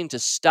interesting to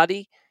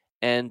study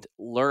and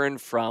learn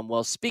from.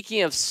 Well,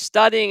 speaking of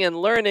studying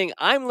and learning,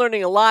 I'm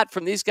learning a lot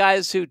from these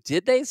guys who,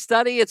 did they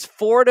study? It's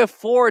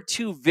 4-4,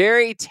 two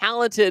very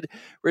talented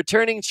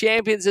returning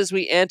champions as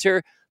we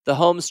enter the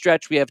home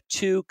stretch. We have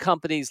 2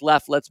 companies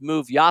left. Let's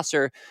move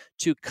Yasser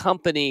to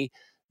company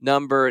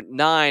number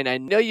 9. I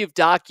know you've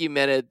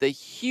documented the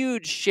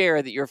huge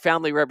share that your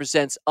family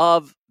represents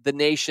of the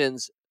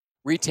nation's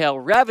retail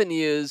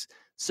revenues,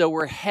 so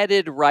we're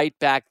headed right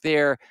back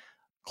there.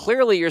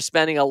 Clearly, you're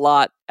spending a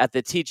lot at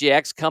the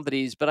TJX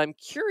companies, but I'm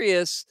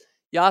curious,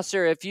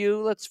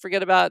 Yasser, let's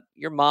forget about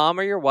your mom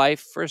or your wife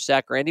for a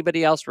sec or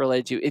anybody else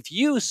related to you. If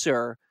you,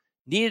 sir,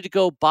 needed to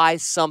go buy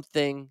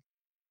something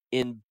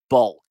in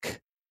bulk,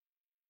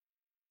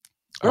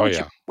 where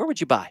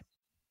would you buy?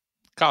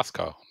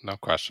 Costco, no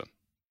question.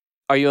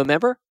 Are you a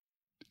member?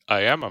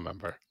 I am a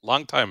member,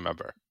 longtime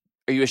member.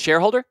 Are you a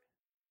shareholder?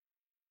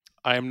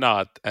 I am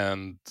not,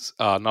 and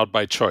not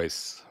by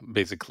choice.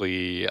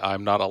 Basically,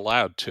 I'm not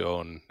allowed to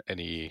own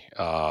any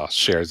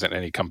shares in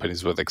any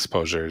companies with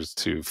exposures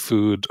to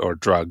food or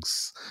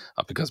drugs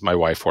because my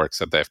wife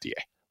works at the FDA.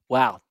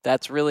 Wow,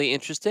 that's really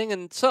interesting,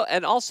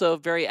 and also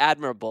very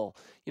admirable.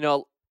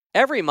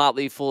 Every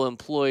Motley Fool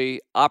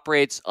employee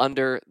operates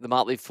under the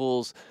Motley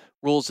Fool's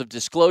rules of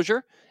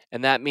disclosure,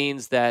 and that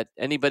means that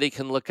anybody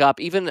can look up,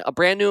 even a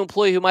brand new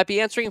employee who might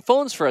be answering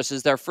phones for us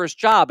as their first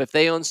job. If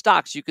they own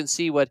stocks, you can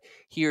see what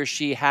he or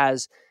she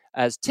has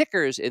as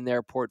tickers in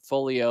their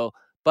portfolio.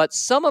 But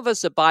some of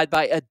us abide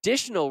by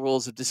additional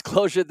rules of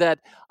disclosure that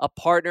a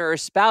partner or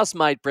spouse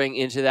might bring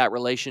into that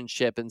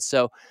relationship. And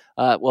so,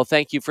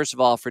 thank you, first of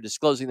all, for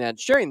disclosing that and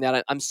sharing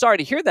that. I'm sorry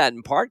to hear that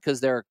in part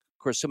because there are,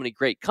 of course, so many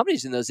great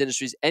companies in those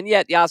industries. And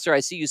yet, Yasser, I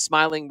see you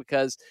smiling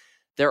because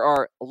there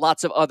are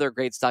lots of other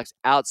great stocks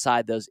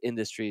outside those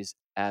industries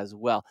as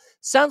well.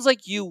 Sounds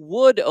like you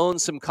would own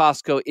some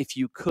Costco if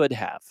you could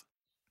have.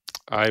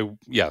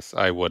 Yes,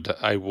 I would.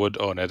 I would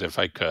own it if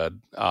I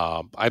could.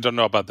 I don't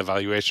know about the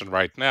valuation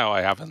right now.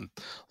 I haven't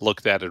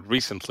looked at it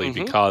recently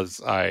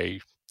because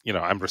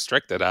I'm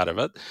restricted out of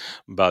it.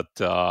 But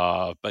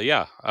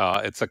yeah,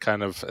 it's a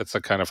kind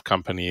of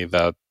company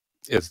that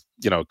is,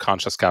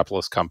 conscious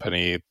capitalist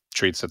company,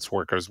 treats its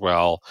workers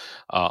well,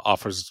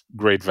 offers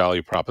great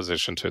value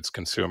proposition to its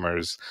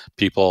consumers.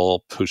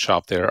 People who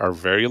shop there are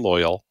very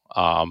loyal,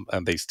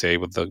 and they stay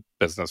with the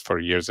business for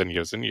years and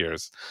years and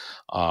years.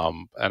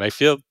 And I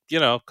feel,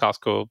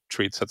 Costco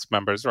treats its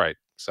members right.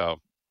 So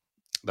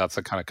that's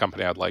the kind of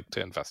company I'd like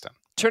to invest in.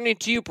 Turning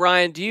to you,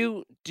 Brian,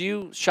 do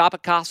you shop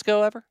at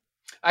Costco ever?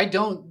 I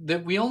don't.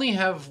 We only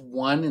have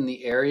one in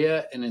the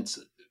area, and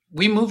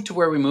we moved to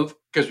where we moved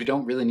because we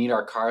don't really need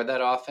our car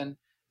that often.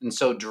 And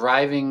so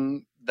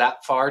driving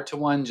that far to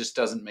one just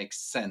doesn't make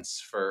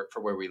sense for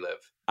where we live.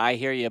 I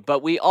hear you,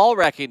 but we all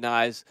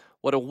recognize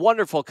what a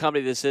wonderful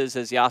company this is,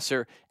 as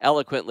Yasser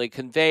eloquently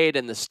conveyed.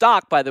 And the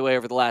stock, by the way,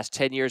 over the last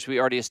 10 years, we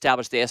already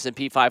established the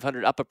S&P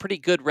 500 up a pretty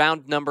good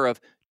round number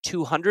of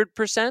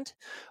 200%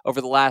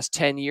 over the last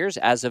 10 years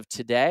as of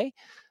today.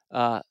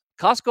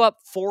 Costco up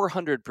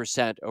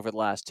 400% over the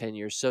last 10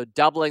 years, so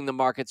doubling the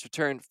market's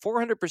return.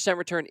 400%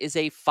 return is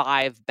a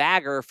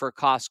five-bagger for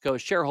Costco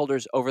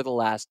shareholders over the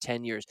last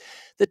 10 years.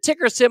 The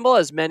ticker symbol,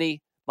 as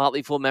many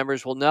Motley Fool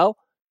members will know,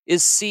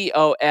 is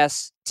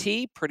COST.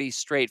 Pretty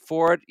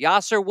straightforward.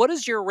 Yasser, what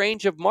is your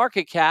range of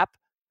market cap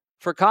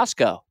for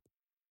Costco?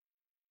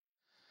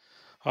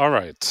 All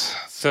right.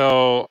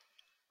 So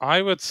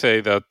I would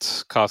say that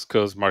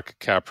Costco's market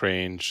cap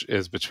range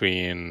is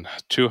between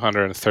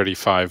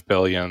 235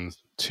 billion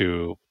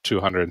to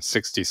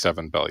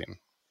 267 billion.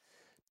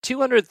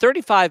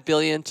 235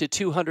 billion to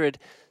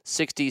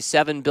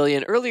 267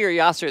 billion. Earlier,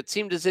 Yasser, it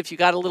seemed as if you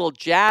got a little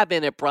jab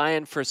in it,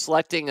 Brian, for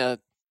selecting a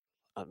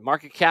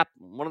market cap,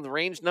 one of the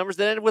range numbers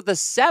that ended with a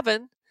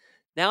 7.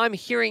 Now I'm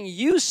hearing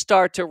you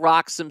start to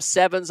rock some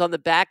 7s on the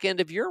back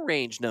end of your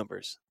range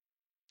numbers.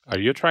 Are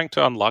you trying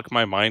to unlock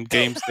my mind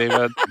games,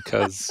 David?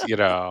 Because, you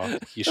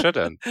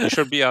shouldn't. You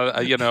should be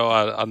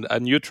a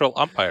neutral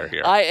umpire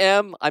here. I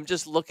am. I'm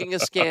just looking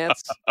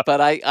askance,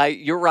 but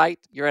you're right.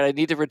 You're right. I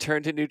need to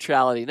return to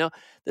neutrality. No,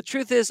 the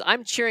truth is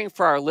I'm cheering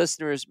for our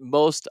listeners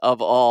most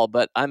of all,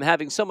 but I'm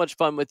having so much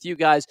fun with you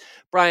guys.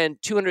 Brian,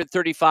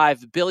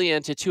 235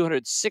 billion to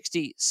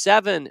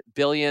 267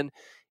 billion,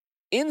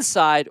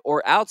 inside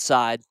or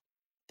outside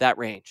that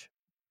range?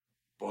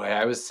 Boy,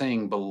 I was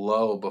saying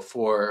below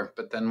before,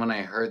 but then when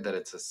I heard that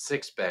it's a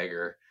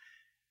 6-bagger,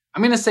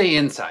 I'm going to say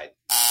inside.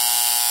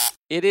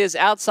 It is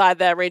outside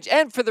that range.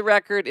 And for the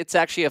record, it's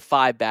actually a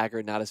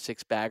 5-bagger, not a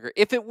 6-bagger.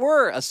 If it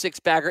were a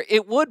 6-bagger,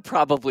 it would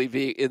probably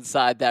be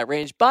inside that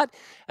range. But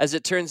as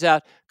it turns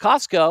out,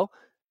 Costco,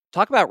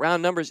 talk about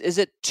round numbers, is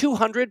at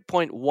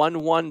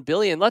 $200.11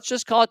 billion. Let's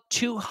just call it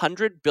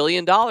 $200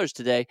 billion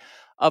today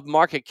of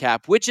market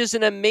cap, which is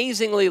an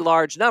amazingly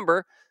large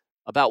number,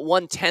 about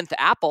 1/10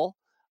 Apple.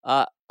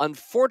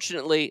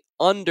 Unfortunately,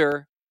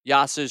 under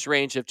Yasser's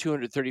range of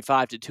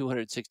 235 to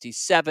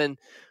 267,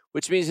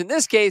 which means in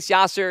this case,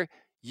 Yasser,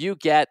 you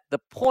get the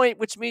point,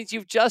 which means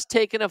you've just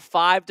taken a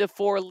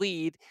 5-4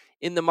 lead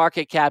in the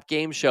market cap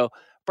game show.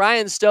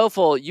 Brian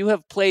Stoffel, you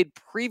have played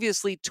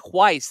previously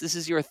twice. This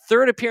is your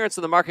third appearance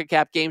on the market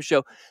cap game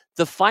show.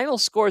 The final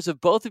scores of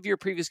both of your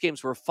previous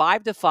games were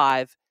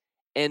 5-5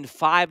 and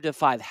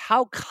 5-5.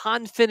 How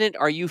confident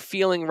are you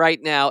feeling right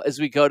now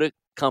as we go to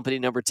company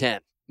number 10?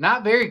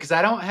 Not very, because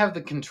I don't have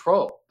the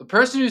control. The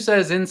person who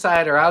says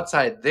inside or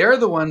outside, they're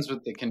the ones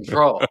with the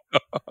control.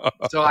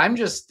 So I'm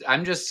just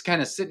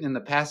kind of sitting in the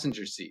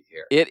passenger seat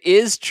here. It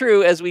is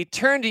true as we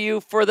turn to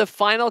you for the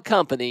final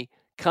company,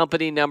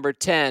 company number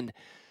 10.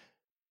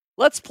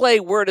 Let's play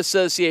word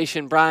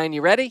association, Brian.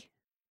 You ready?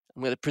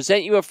 I'm going to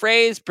present you a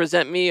phrase,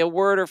 present me a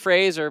word or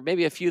phrase, or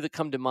maybe a few that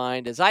come to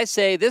mind. As I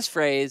say this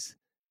phrase,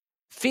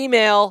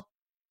 female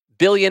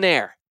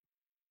billionaire.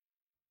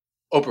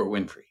 Oprah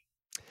Winfrey.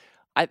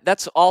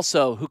 That's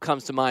also who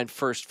comes to mind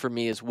first for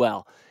me as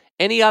well.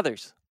 Any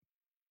others?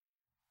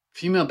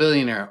 Female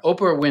billionaire,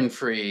 Oprah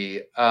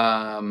Winfrey.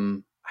 I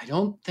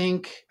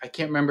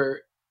can't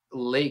remember.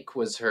 Lake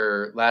was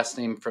her last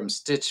name from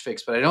Stitch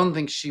Fix, but I don't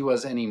think she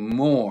was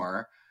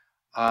anymore.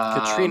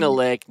 Katrina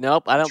Lake.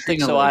 Nope, I don't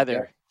think so Lake, either.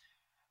 Yeah.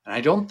 And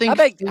I don't think.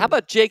 How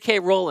about J.K.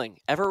 Rowling?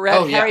 Ever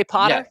read Harry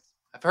Potter? Yes.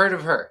 I've heard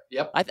of her.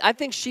 Yep. I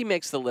think she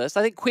makes the list.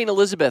 I think Queen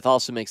Elizabeth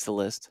also makes the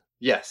list.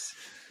 Yes.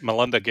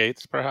 Melinda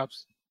Gates,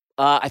 perhaps?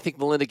 I think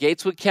Melinda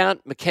Gates would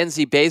count.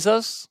 Mackenzie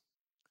Bezos.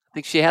 I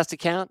think she has to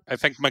count. I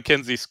think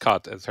Mackenzie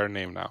Scott is her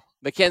name now.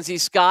 Mackenzie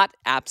Scott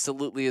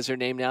absolutely is her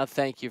name now.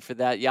 Thank you for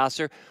that,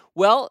 Yasser.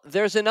 Well,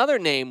 there's another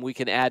name we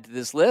can add to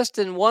this list,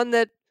 and one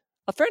that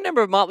a fair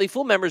number of Motley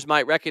Fool members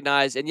might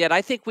recognize, and yet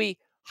I think we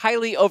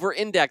highly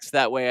over-index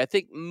that way. I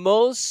think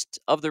most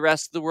of the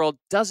rest of the world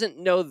doesn't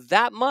know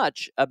that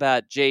much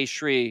about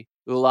Jayshree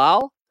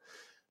Ullal,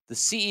 the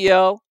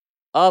CEO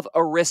of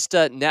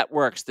Arista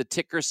Networks. The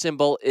ticker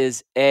symbol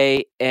is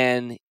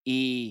ANET.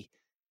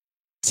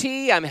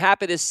 I'm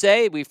happy to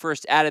say we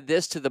first added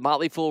this to the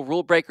Motley Fool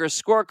Rule Breakers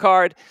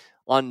scorecard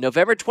on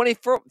November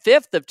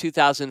 25th of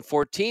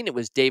 2014. It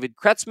was David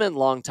Kretzmann,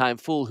 longtime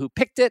Fool, who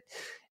picked it,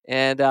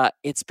 and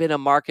it's been a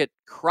market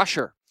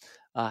crusher.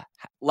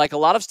 Like a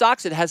lot of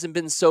stocks, it hasn't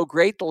been so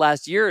great the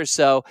last year or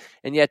so,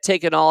 and yet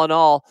taken all in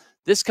all,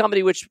 this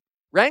company, which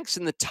ranks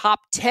in the top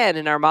 10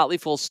 in our Motley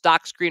Fool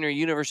stock screener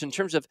universe in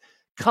terms of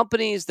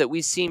companies that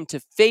we seem to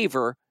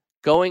favor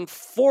going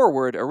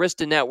forward,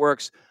 Arista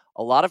Networks,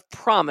 a lot of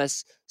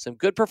promise, some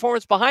good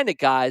performance behind it,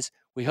 guys.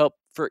 We hope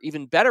for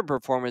even better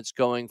performance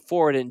going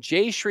forward. And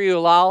Jayshree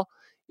Ullal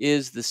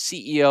is the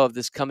CEO of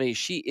this company.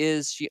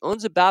 She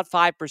owns about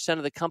 5%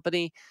 of the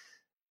company.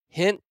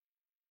 Hint,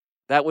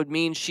 that would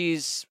mean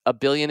she's a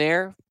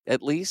billionaire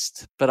at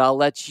least, but I'll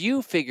let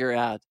you figure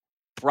out,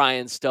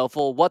 Brian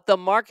Stoffel, what the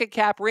market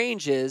cap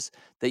range is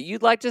that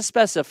you'd like to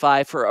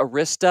specify for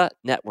Arista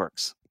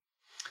Networks.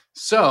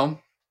 So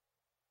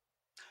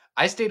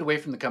I stayed away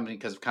from the company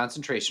because of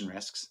concentration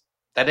risks.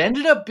 That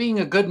ended up being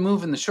a good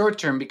move in the short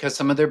term because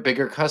some of their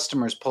bigger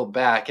customers pulled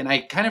back, and I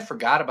kind of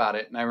forgot about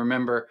it. And I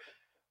remember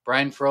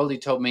Brian Feroldi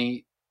told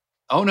me,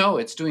 oh no,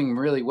 it's doing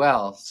really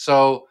well.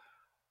 So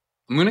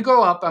I'm going to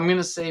go up. I'm going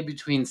to say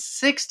between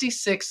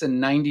 66 and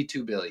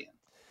 92 billion.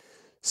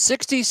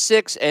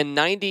 66 and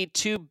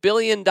 $92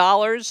 billion,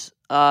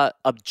 a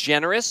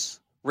generous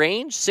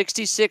range,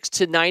 $66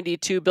 to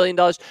 $92 billion.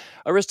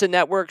 Arista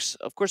Networks,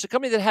 of course, a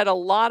company that had a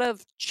lot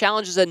of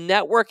challenges, a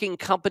networking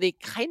company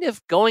kind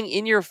of going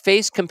in your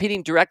face,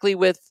 competing directly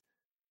with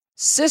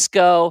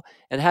Cisco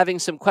and having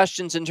some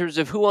questions in terms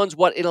of who owns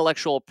what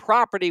intellectual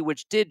property,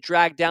 which did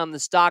drag down the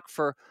stock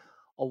for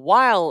a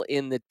while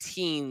in the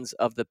teens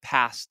of the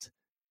past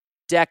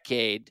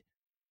decade.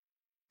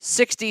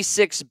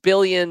 66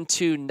 billion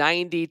to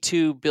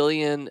 92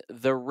 billion,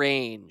 the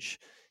range.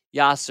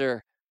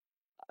 Yasser,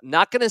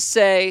 not going to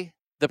say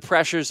the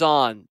pressure's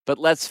on, but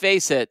let's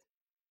face it,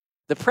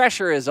 the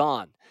pressure is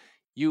on.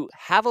 You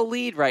have a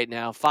lead right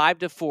now,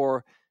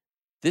 5-4.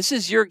 This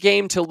is your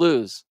game to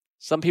lose.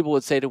 Some people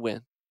would say to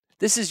win.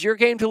 This is your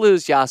game to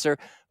lose, Yasser.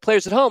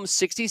 Players at home,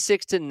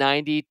 66 to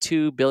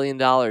 92 billion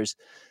dollars.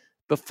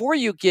 Before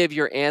you give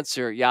your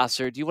answer,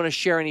 Yasser, do you want to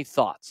share any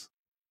thoughts?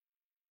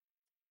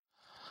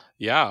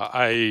 Yeah,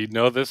 I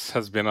know this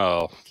has been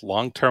a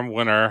long-term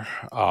winner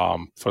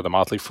for the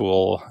Motley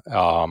Fool,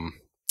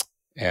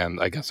 and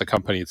I guess the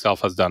company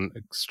itself has done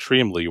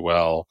extremely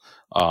well.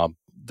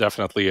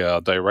 Definitely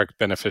a direct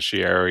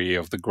beneficiary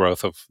of the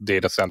growth of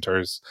data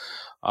centers,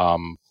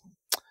 but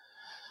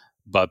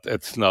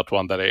it's not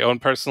one that I own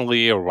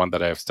personally or one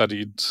that I've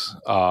studied,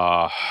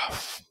 as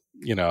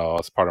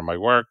part of my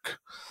work.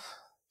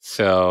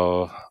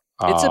 So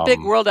it's a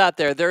big world out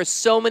there. There are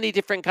so many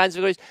different kinds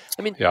of ways.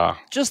 I mean,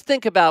 just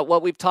think about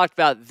what we've talked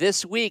about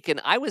this week.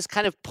 And I was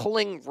kind of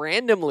pulling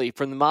randomly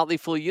from the Motley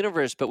Fool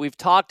universe, but we've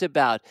talked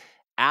about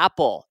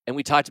Apple and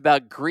we talked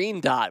about Green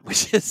Dot,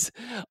 which is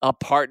a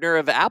partner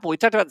of Apple. We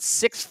talked about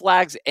Six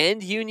Flags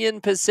and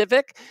Union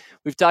Pacific.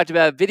 We've talked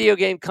about video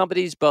game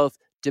companies, both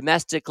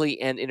domestically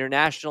and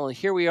international. And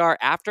here we are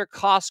after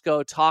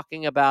Costco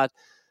talking about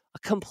a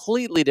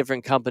completely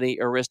different company,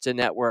 Arista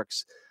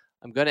Networks.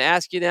 I'm going to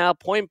ask you now,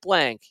 point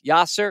blank,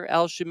 Yasser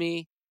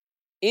El-Shimy,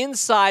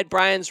 inside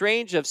Brian's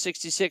range of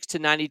 66 to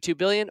 92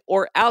 billion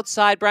or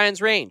outside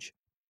Brian's range?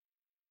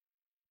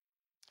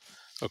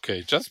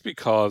 Okay, just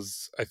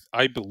because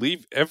I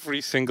believe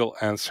every single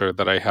answer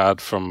that I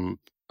had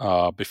from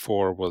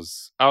before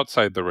was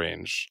outside the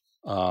range,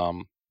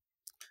 I'm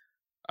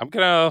going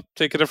to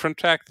take a different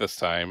track this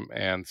time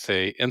and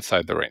say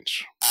inside the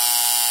range.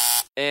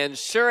 And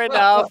sure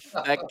enough,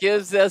 that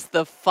gives us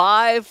the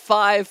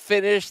 5-5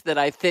 finish that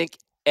I think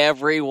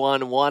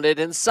everyone wanted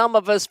and some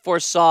of us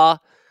foresaw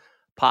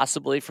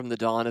possibly from the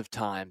dawn of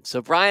time.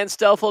 So Brian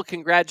Stoffel,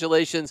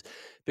 congratulations,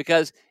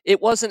 because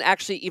it wasn't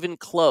actually even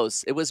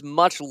close. It was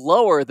much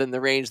lower than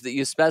the range that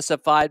you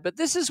specified, but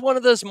this is one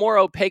of those more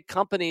opaque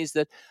companies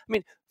that, I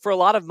mean, for a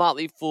lot of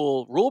Motley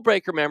Fool Rule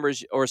Breaker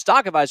members or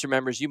Stock Advisor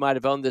members, you might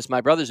have owned this. My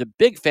brother's a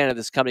big fan of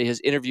this company, has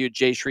interviewed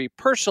Jay Shree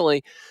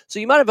personally, so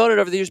you might have owned it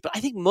over the years, but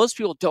I think most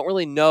people don't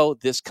really know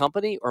this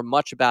company or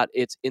much about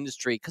its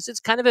industry because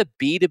it's kind of a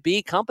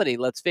B2B company,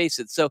 let's face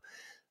it. So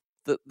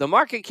the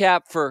market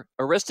cap for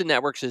Arista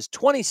Networks is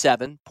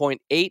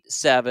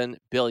 $27.87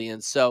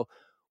 billion. So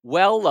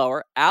well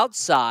lower,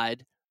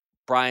 outside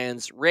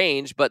Brian's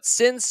range. But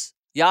since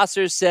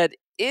Yasser said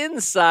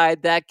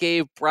inside, that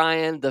gave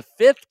Brian the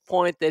 5th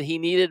point that he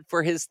needed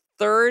for his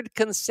 3rd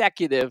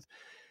consecutive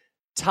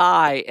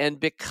tie. And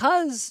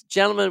because,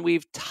 gentlemen,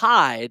 we've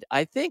tied,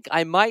 I think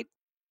I might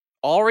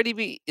already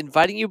be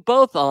inviting you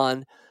both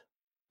on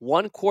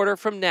 1 quarter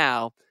from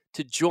now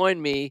to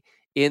join me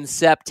in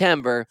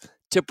September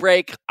to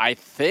break, I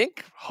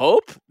think,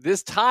 hope,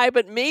 this tie,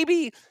 but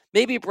maybe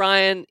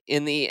Brian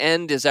in the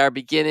end is our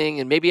beginning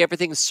and maybe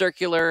everything's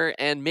circular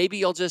and maybe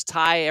you'll just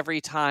tie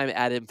every time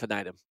ad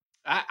infinitum.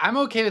 I'm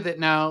okay with it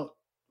now.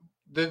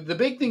 The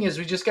big thing is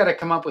we just got to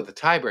come up with a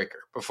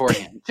tiebreaker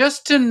beforehand,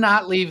 just to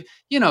not leave,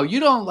 you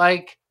don't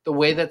like the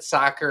way that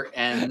soccer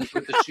ends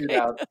with the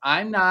shootout.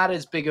 I'm not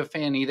as big a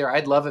fan either.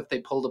 I'd love if they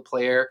pulled a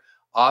player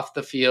off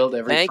the field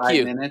every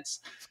 5 minutes.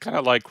 It's kind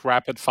of like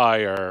rapid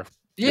fire.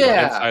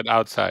 Inside,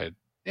 outside.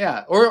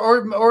 Yeah,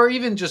 or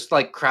even just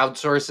like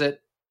crowdsource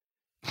it.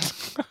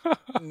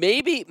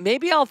 Maybe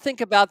I'll think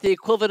about the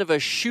equivalent of a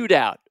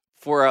shootout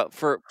for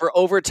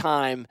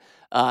overtime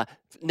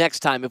next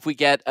time if we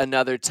get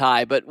another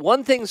tie. But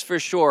one thing's for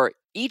sure,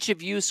 each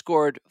of you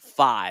scored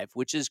 5,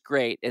 which is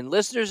great. And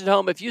listeners at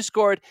home, if you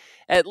scored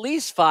at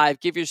least 5,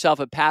 give yourself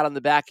a pat on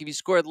the back. If you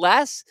scored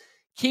less,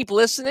 keep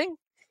listening,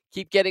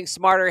 keep getting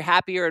smarter,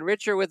 happier, and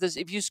richer with us.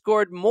 If you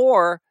scored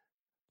more,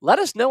 let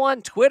us know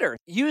on Twitter.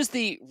 Use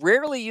the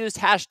rarely used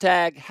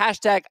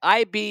hashtag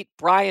I beat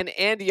Brian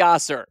and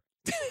Yasser.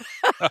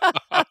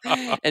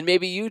 And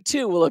maybe you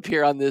too will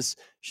appear on this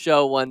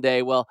show one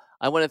day. Well,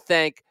 I want to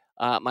thank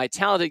my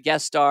talented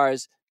guest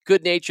stars.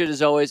 Good natured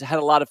as always. I had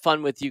a lot of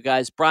fun with you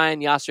guys.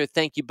 Brian, Yasser,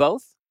 thank you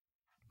both.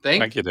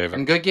 Thank you, David.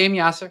 And good game,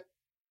 Yasser.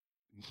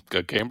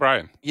 Good game,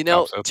 Brian.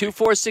 Absolutely.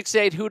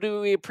 2468, who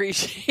do we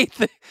appreciate?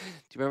 Do you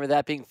remember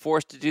that, being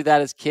forced to do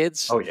that as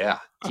kids? Oh, yeah.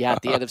 Yeah,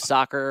 at the end of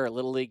soccer or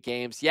Little League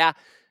games. Yeah,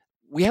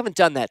 we haven't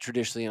done that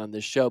traditionally on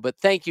this show, but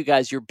thank you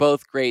guys. You're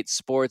both great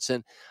sports.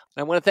 And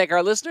I want to thank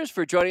our listeners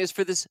for joining us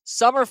for this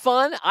summer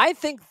fun. I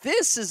think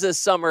this is a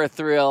summer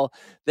thrill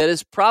that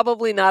is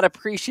probably not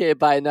appreciated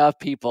by enough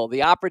people.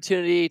 The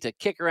opportunity to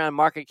kick around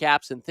market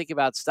caps and think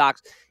about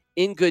stocks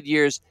in good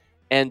years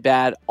and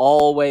bad,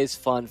 always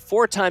fun.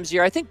 4 times a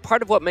year. I think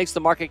part of what makes the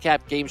Market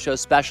Cap Game Show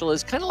special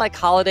is kind of like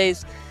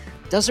holidays,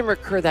 doesn't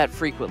recur that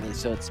frequently,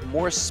 so it's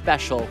more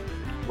special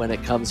when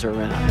it comes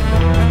around.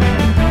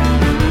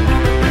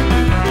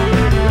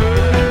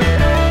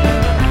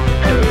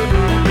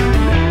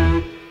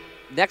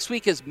 Next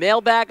week is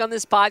mailbag on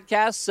this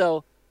podcast,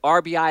 so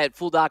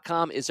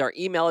RBI@fool.com is our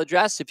email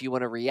address if you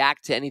want to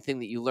react to anything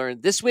that you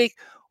learned this week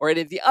or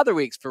any of the other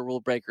weeks for Rule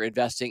Breaker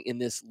investing in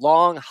this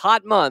long,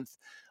 hot month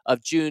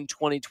of June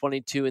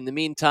 2022. In the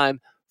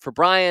meantime, for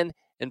Brian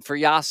and for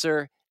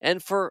Yasser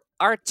and for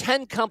our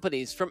 10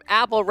 companies from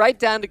Apple right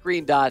down to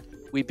Green Dot,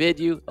 we bid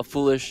you a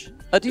foolish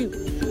adieu.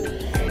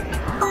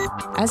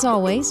 As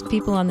always,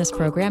 people on this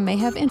program may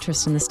have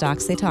interest in the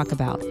stocks they talk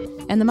about,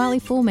 and the Motley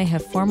Fool may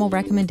have formal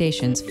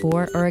recommendations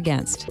for or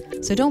against.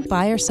 So don't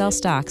buy or sell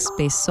stocks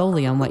based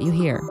solely on what you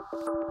hear.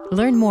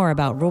 Learn more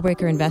about Rule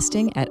Breaker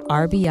investing at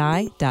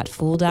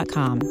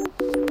rbi.fool.com.